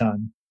me a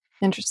ton.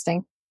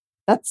 Interesting.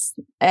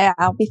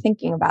 I'll be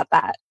thinking about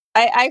that.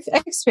 I've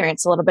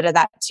experienced a little bit of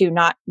that too,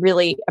 not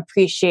really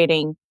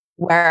appreciating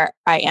where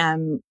I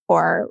am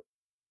or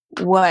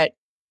what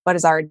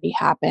has already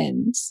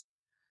happened,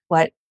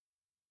 what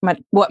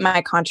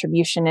my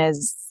contribution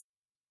is,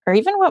 or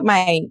even what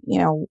my,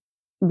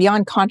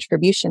 beyond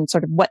contribution,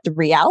 sort of what the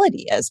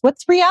reality is.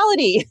 What's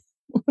reality?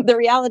 The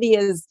reality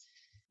is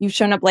you've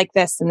shown up like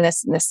this and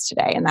this and this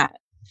today. And that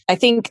I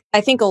think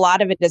a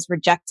lot of it is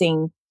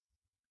rejecting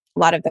a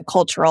lot of the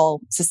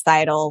cultural,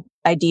 societal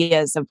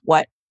ideas of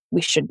what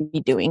we should be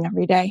doing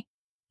every day,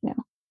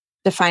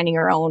 defining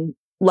our own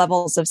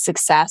levels of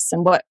success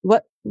and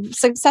what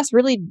success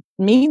really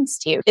means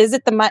to you. Is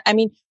it the money? I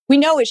mean, we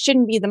know it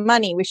shouldn't be the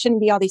money. We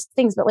shouldn't be all these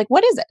things, but like,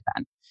 what is it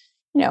then?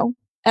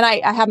 And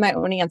I have my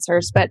own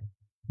answers, but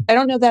I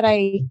don't know that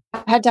I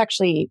had to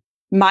actually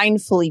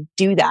mindfully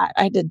do that.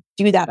 I had to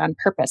do that on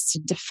purpose to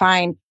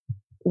define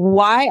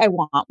why I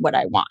want what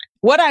I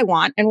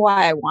want and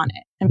why I want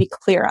it, and be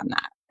clear on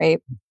that. Right.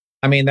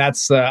 I mean,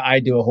 that's, I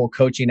do a whole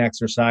coaching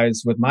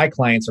exercise with my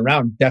clients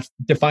around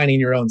defining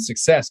your own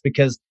success,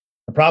 because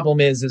the problem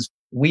is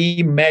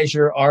we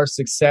measure our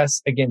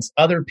success against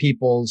other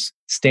people's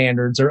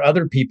standards or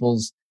other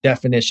people's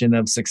definition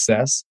of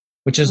success,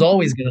 which is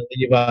always going to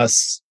leave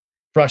us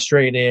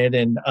frustrated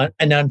and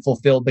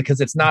unfulfilled, because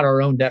it's not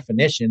our own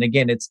definition.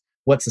 Again, it's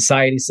what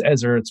society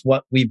says, or it's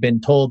what we've been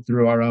told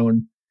through our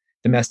own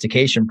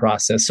domestication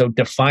process. So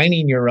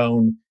defining your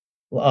own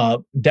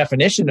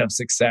definition of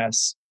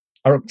success,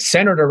 are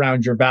centered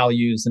around your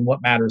values and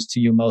what matters to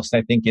you most,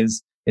 I think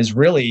is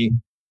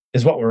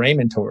what we're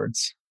aiming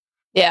towards.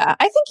 Yeah.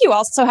 I think you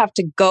also have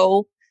to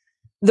go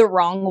the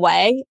wrong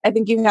way. I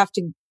think you have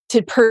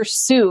to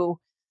pursue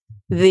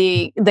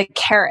the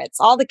carrots,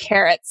 all the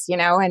carrots,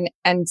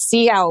 and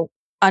see how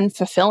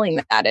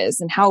unfulfilling that is,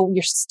 and how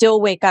you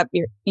still wake up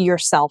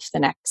yourself the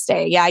next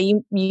day. Yeah.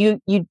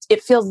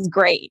 It feels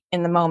great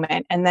in the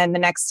moment. And then the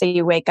next day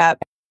you wake up,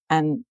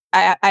 and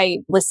I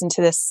listened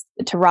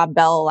to Rob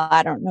Bell a lot.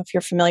 I don't know if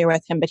you're familiar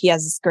with him, but he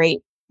has this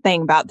great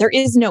thing about there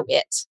is no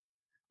it.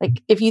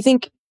 Like, if you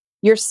think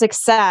your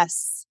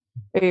success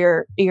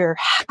or your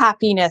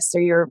happiness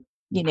or your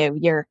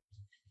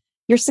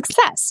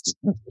success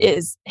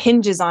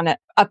hinges on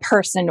a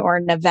person or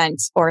an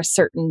event or a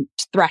certain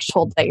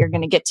threshold that you're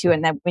going to get to,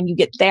 and that when you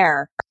get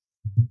there,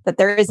 that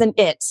there isn't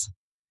it.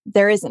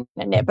 There isn't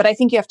an it, but I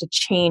think you have to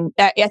change.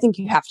 I think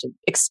you have to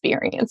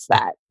experience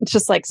that. It's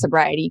just like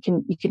sobriety.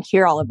 You can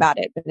hear all about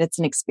it, but it's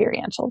an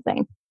experiential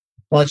thing.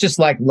 Well, it's just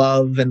like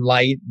love and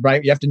light,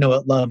 right? You have to know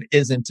what love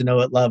isn't to know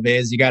what love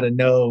is. You got to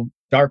know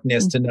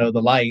darkness to know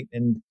the light.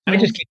 And I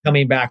just keep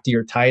coming back to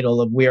your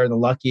title of "We Are the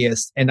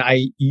Luckiest." And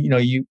I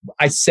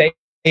say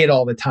it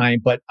all the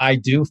time, but I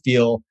do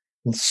feel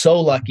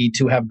so lucky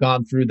to have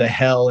gone through the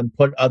hell and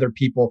put other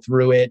people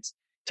through it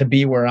to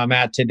be where I'm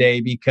at today,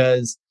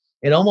 because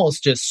it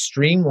almost just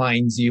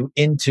streamlines you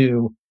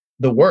into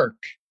the work.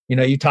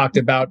 You talked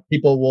about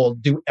people will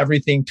do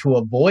everything to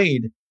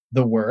avoid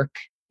the work.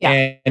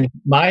 Yeah. And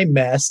my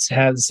mess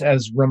has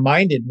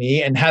reminded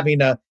me, and having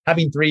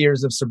 3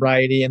 years of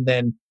sobriety, and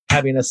then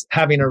having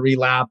a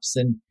relapse,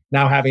 and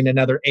now having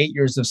another 8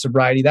 years of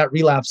sobriety, that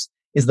relapse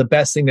is the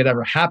best thing that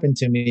ever happened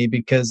to me,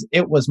 because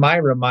it was my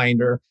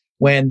reminder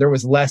when there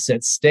was less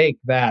at stake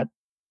that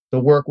the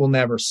work will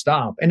never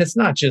stop. And it's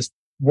not just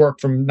work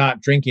from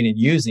not drinking and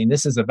using.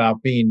 This is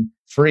about being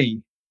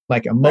free,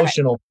 like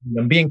emotional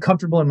freedom, being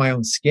comfortable in my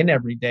own skin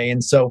every day.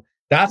 And so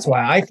that's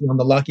why I feel I'm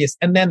the luckiest.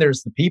 And then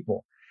there's the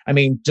people. I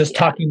mean, just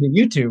talking to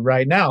you two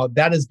right now,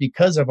 that is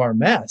because of our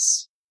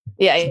mess.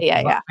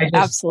 Yeah.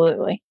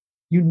 Absolutely.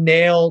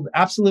 You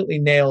absolutely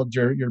nailed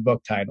your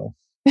book title.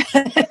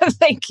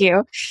 Thank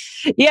you.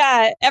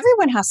 Yeah,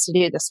 everyone has to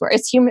do this work.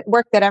 It's human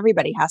work that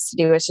everybody has to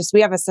do. It's just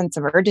we have a sense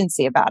of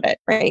urgency about it,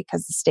 right?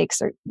 Because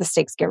the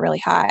stakes get really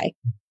high.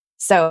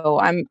 So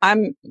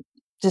I'm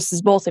just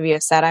as both of you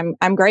have said,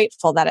 I'm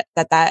grateful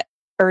that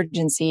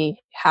urgency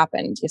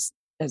happened, just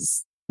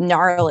as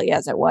gnarly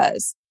as it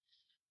was.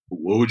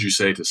 What would you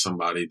say to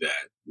somebody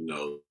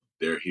that,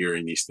 they're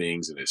hearing these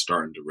things and it's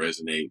starting to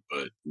resonate,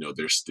 but,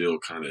 they're still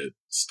kind of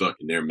stuck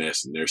in their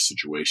mess and their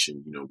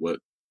situation? What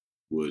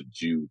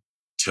would you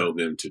tell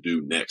them to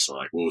do next? Or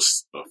like, what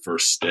was a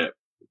first step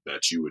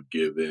that you would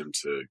give them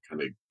to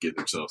kind of get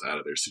themselves out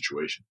of their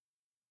situation?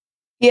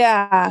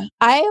 Yeah,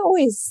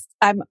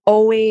 I'm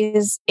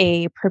always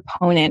a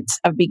proponent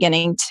of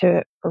beginning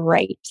to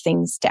write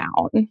things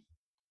down.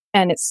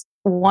 And it's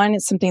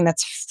something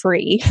that's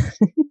free.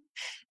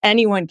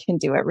 Anyone can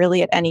do it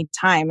really at any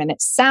time. And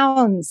it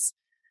sounds,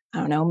 I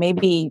don't know,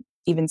 maybe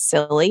even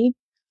silly,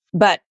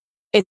 but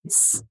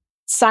it's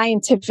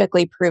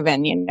scientifically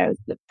proven,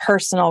 the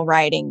personal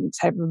writing,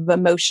 type of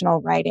emotional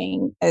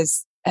writing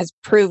has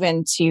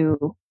proven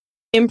to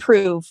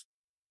improve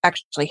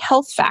actually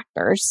health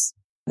factors.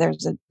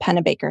 There's a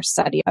Pennebaker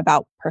study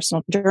about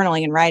personal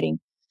journaling and writing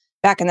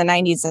back in the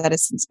 90s that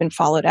has since been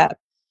followed up.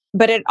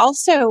 But it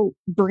also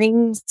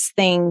brings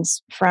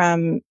things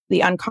from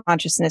the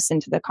unconsciousness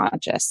into the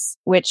conscious,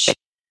 which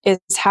is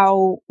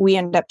how we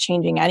end up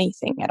changing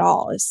anything at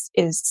all,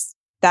 is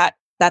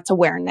that's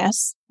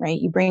awareness, right?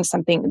 You bring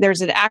something,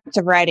 there's an act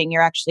of writing,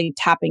 you're actually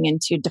tapping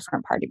into a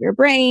different part of your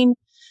brain,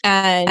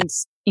 and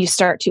you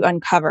start to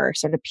uncover,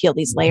 sort of peel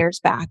these layers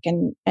back,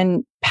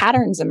 and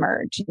patterns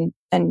emerge,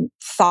 and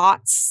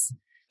thoughts,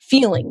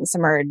 feelings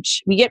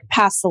emerge. We get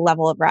past the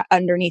level of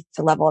underneath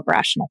the level of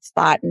rational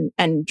thought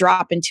and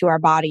drop into our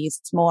bodies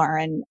more,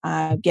 and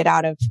get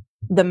out of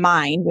the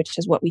mind, which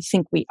is what we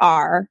think we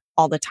are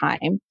all the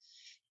time.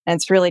 And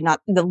it's really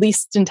not the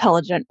least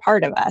intelligent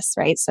part of us,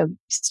 right? So you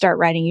start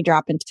writing, you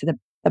drop into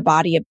the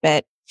body a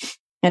bit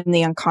and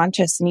the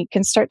unconscious, and you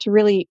can start to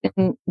really,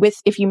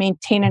 if you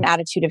maintain an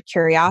attitude of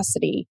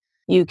curiosity,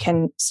 you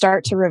can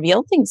start to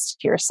reveal things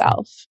to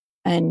yourself.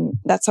 And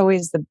that's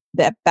always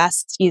the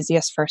best,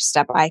 easiest first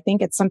step. I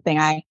think it's something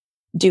I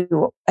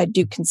do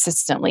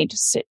consistently.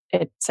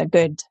 It's a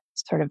good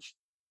sort of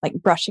like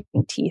brushing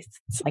teeth.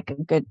 It's like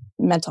a good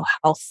mental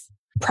health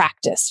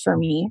practice for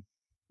me.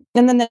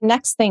 And then the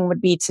next thing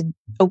would be to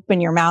open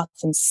your mouth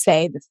and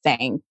say the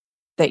thing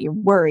that you're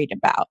worried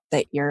about,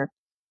 that you're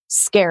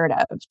scared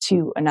of,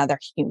 to another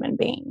human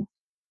being.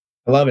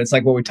 I love it. It's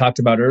like what we talked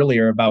about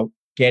earlier about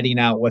getting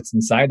out what's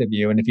inside of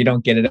you. And if you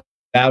don't get it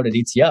out, it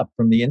eats you up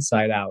from the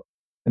inside out.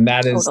 And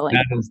that is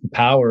the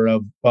power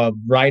of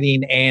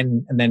writing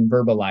and then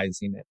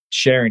verbalizing it,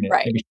 sharing it,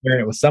 maybe sharing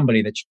it with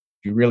somebody that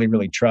you really,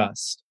 really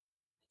trust.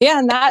 Yeah.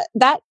 And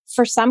that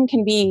for some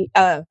can be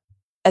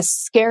as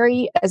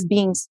scary as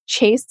being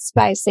chased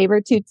by a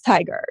saber-toothed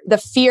tiger. The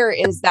fear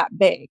is that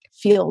big, it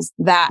feels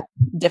that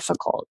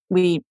difficult.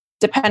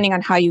 Depending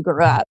on how you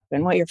grew up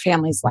and what your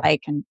family's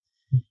like. And,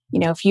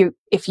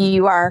 if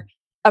you are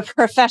a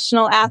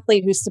professional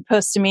athlete who's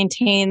supposed to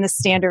maintain the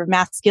standard of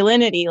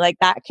masculinity, like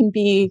that can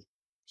be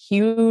a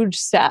huge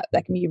step.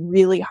 That can be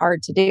really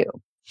hard to do.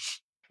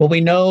 Well,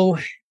 we know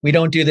we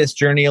don't do this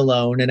journey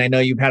alone. And I know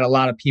you've had a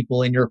lot of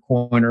people in your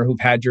corner who've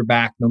had your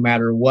back no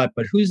matter what,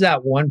 but who's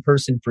that one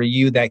person for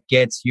you that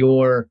gets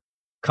your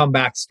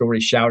comeback story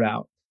shout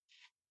out?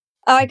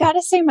 Oh, I got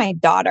to say my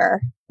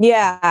daughter.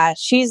 Yeah,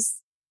 she's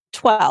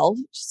 12.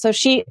 So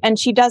she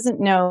doesn't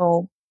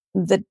know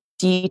the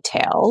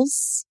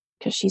details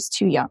because she's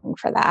too young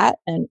for that.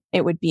 And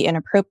it would be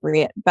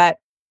inappropriate, but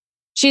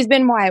she's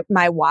been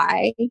my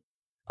why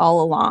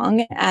all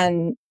along.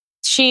 And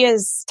she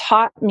has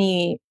taught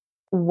me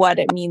what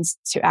it means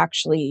to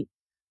actually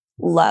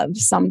love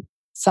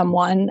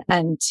someone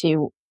and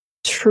to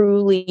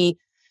truly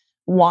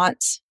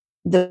want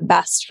the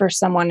best for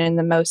someone in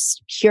the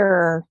most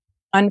pure,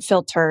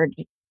 unfiltered,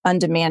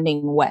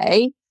 undemanding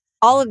way.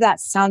 All of that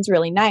sounds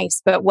really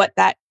nice, but what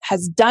that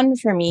has done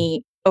for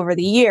me over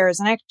the years,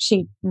 and I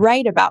actually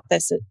write about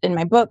this in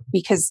my book,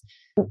 because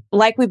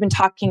like we've been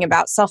talking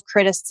about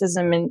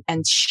self-criticism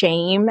and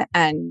shame,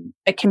 and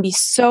it can be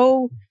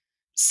so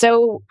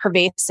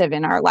pervasive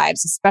in our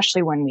lives,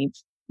 especially when we've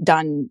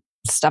done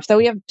stuff that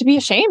we have to be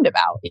ashamed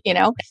about,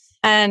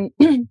 and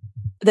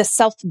the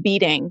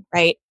self-beating,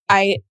 right?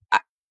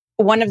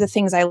 One of the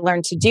things I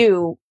learned to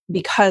do,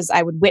 because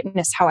I would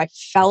witness how I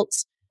felt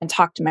and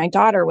talk to my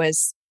daughter,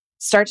 was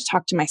start to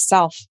talk to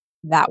myself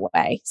that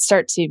way,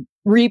 start to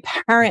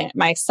reparent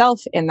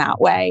myself in that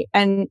way.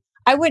 And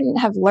I wouddn't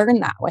have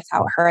learned that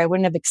without her. I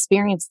wouldn't have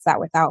experienced that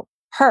without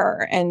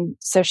her. And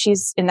so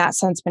she's in that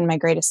sense been my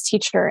greatest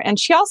teacher. And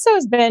she also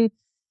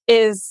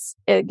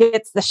it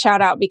gets the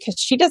shout out because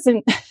she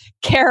doesn't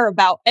care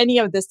about any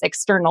of this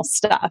external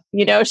stuff.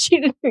 She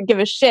didn't give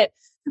a shit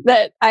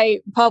that I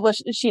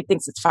published. She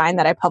thinks it's fine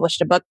that I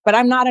published a book, but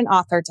I'm not an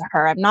author to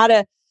her. I'm not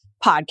a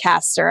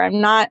podcaster.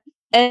 I'm not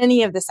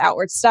any of this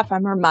outward stuff.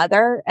 I'm her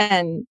mother,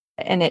 and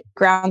it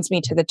grounds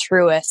me to the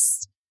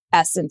truest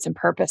essence and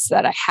purpose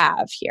that I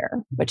have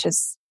here, which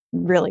is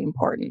really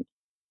important.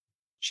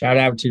 Shout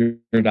out to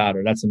your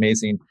daughter. That's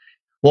amazing.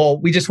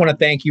 Well, we just want to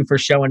thank you for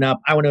showing up.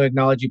 I want to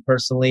acknowledge you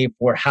personally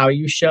for how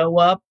you show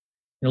up.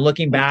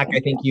 Looking back, I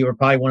think you were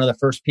probably one of the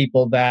first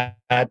people that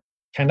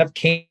kind of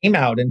came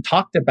out and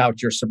talked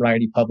about your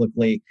sobriety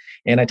publicly.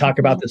 And I talk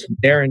about this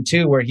with Darren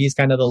too, where he's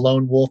kind of the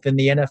lone wolf in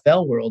the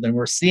NFL world. And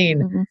we're seeing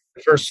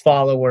the first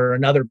follower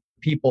and other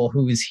people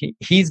who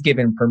he's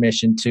given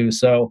permission to.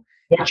 So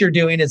what you're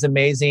doing is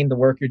amazing. The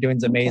work you're doing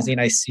is amazing.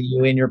 I see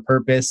you in your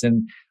purpose,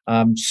 and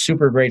I'm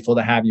super grateful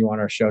to have you on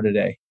our show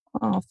today.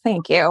 Oh,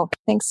 thank you.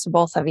 Thanks to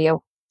both of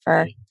you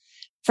for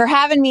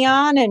having me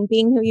on and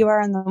being who you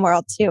are in the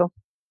world too.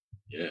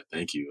 Yeah,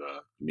 thank you.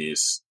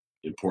 It's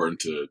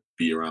important to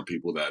be around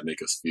people that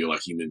make us feel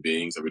like human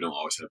beings, that we don't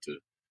always have to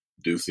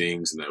do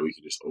things, and that we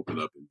can just open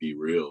up and be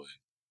real.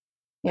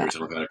 And every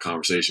time I've had a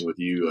conversation with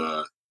you,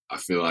 I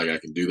feel like I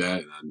can do that.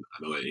 And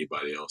I know that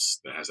anybody else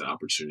that has that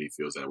opportunity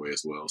feels that way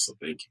as well. So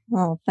thank you.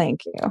 Oh,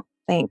 thank you.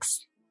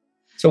 Thanks.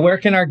 So where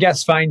can our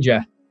guests find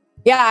you?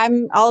 Yeah,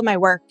 all of my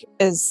work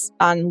is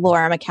on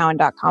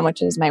lauramckowen.com,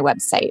 which is my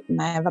website.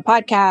 And I have a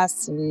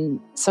podcast and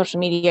social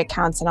media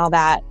accounts and all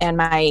that. And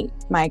my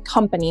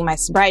company, my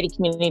sobriety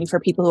community for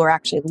people who are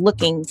actually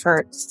looking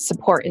for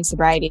support in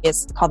sobriety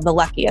is called the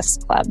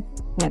Luckiest Club.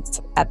 And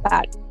it's at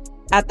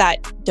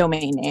that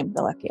domain name,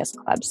 the Luckiest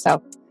Club.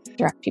 So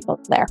direct people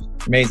there.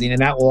 Amazing.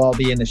 And that will all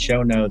be in the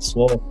show notes.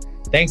 Well,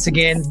 thanks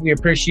again. We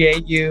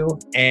appreciate you.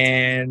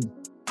 And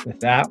with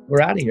that,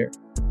 we're out of here.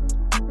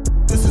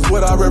 This is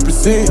what I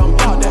represent.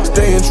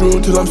 Staying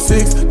true till I'm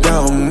 6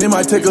 down. It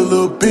might take a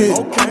little bit,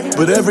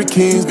 but every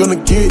king's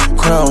gonna get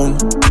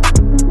crowned.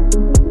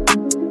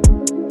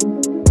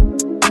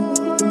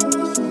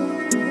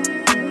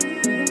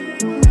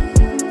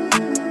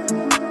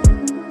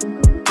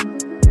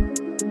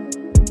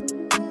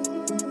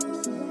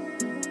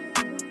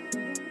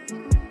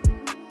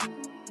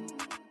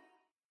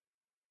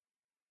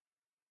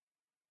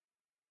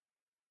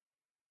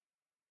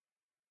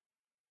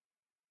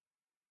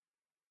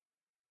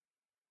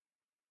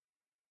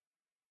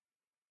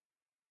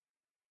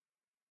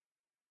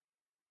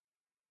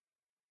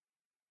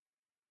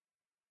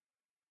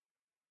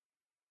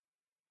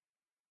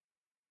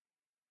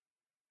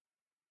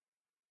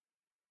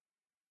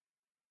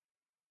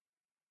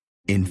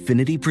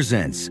 Infiniti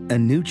presents a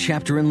new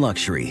chapter in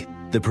luxury,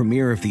 the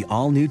premiere of the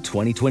all-new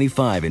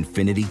 2025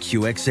 Infiniti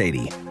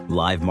QX80,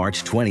 live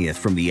March 20th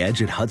from the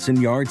Edge at Hudson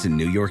Yards in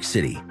New York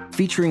City,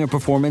 featuring a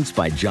performance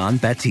by John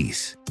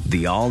Batiste.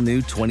 The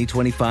all-new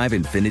 2025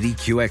 Infiniti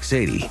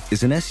QX80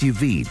 is an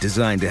SUV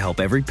designed to help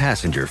every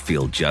passenger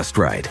feel just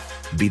right.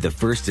 Be the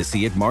first to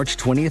see it March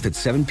 20th at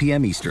 7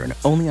 p.m. Eastern,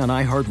 only on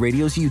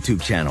iHeartRadio's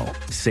YouTube channel.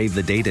 Save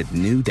the date at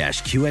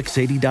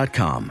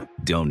new-QX80.com.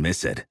 Don't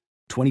miss it.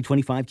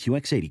 2025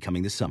 QX80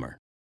 coming this summer.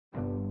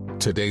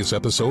 Today's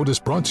episode is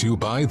brought to you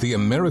by the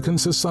American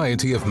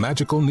Society of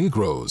Magical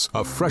Negroes,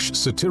 a fresh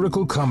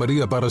satirical comedy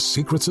about a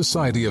secret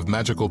society of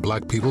magical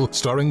black people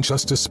starring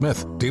Justice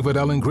Smith, David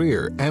Allen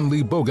Greer, Ann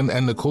Lee Bogan,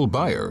 and Nicole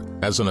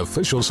Byer. As an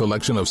official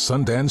selection of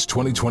Sundance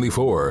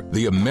 2024,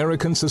 the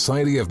American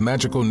Society of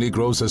Magical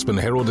Negroes has been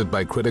heralded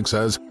by critics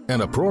as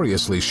an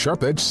uproariously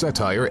sharp-edged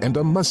satire and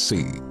a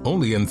must-see.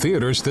 Only in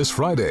theaters this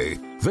Friday.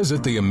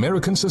 Visit the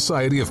American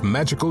Society of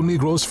Magical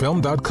Negroes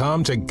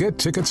Film.com to get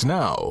tickets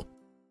now.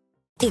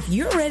 If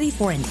you're ready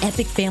for an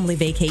epic family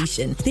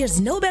vacation,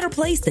 there's no better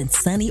place than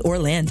sunny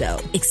Orlando.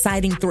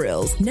 Exciting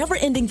thrills,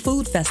 never-ending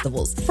food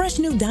festivals, fresh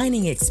new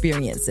dining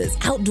experiences,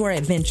 outdoor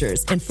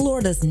adventures, and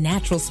Florida's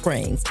natural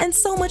springs, and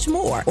so much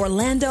more.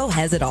 Orlando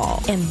has it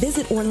all. And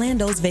Visit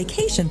Orlando's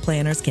vacation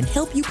planners can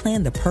help you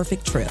plan the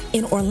perfect trip.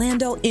 In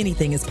Orlando,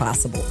 anything is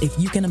possible if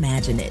you can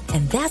imagine it.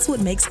 And that's what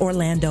makes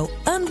Orlando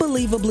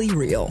unbelievably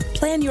real.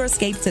 Plan your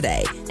escape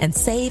today and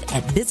save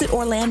at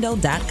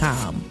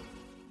visitorlando.com.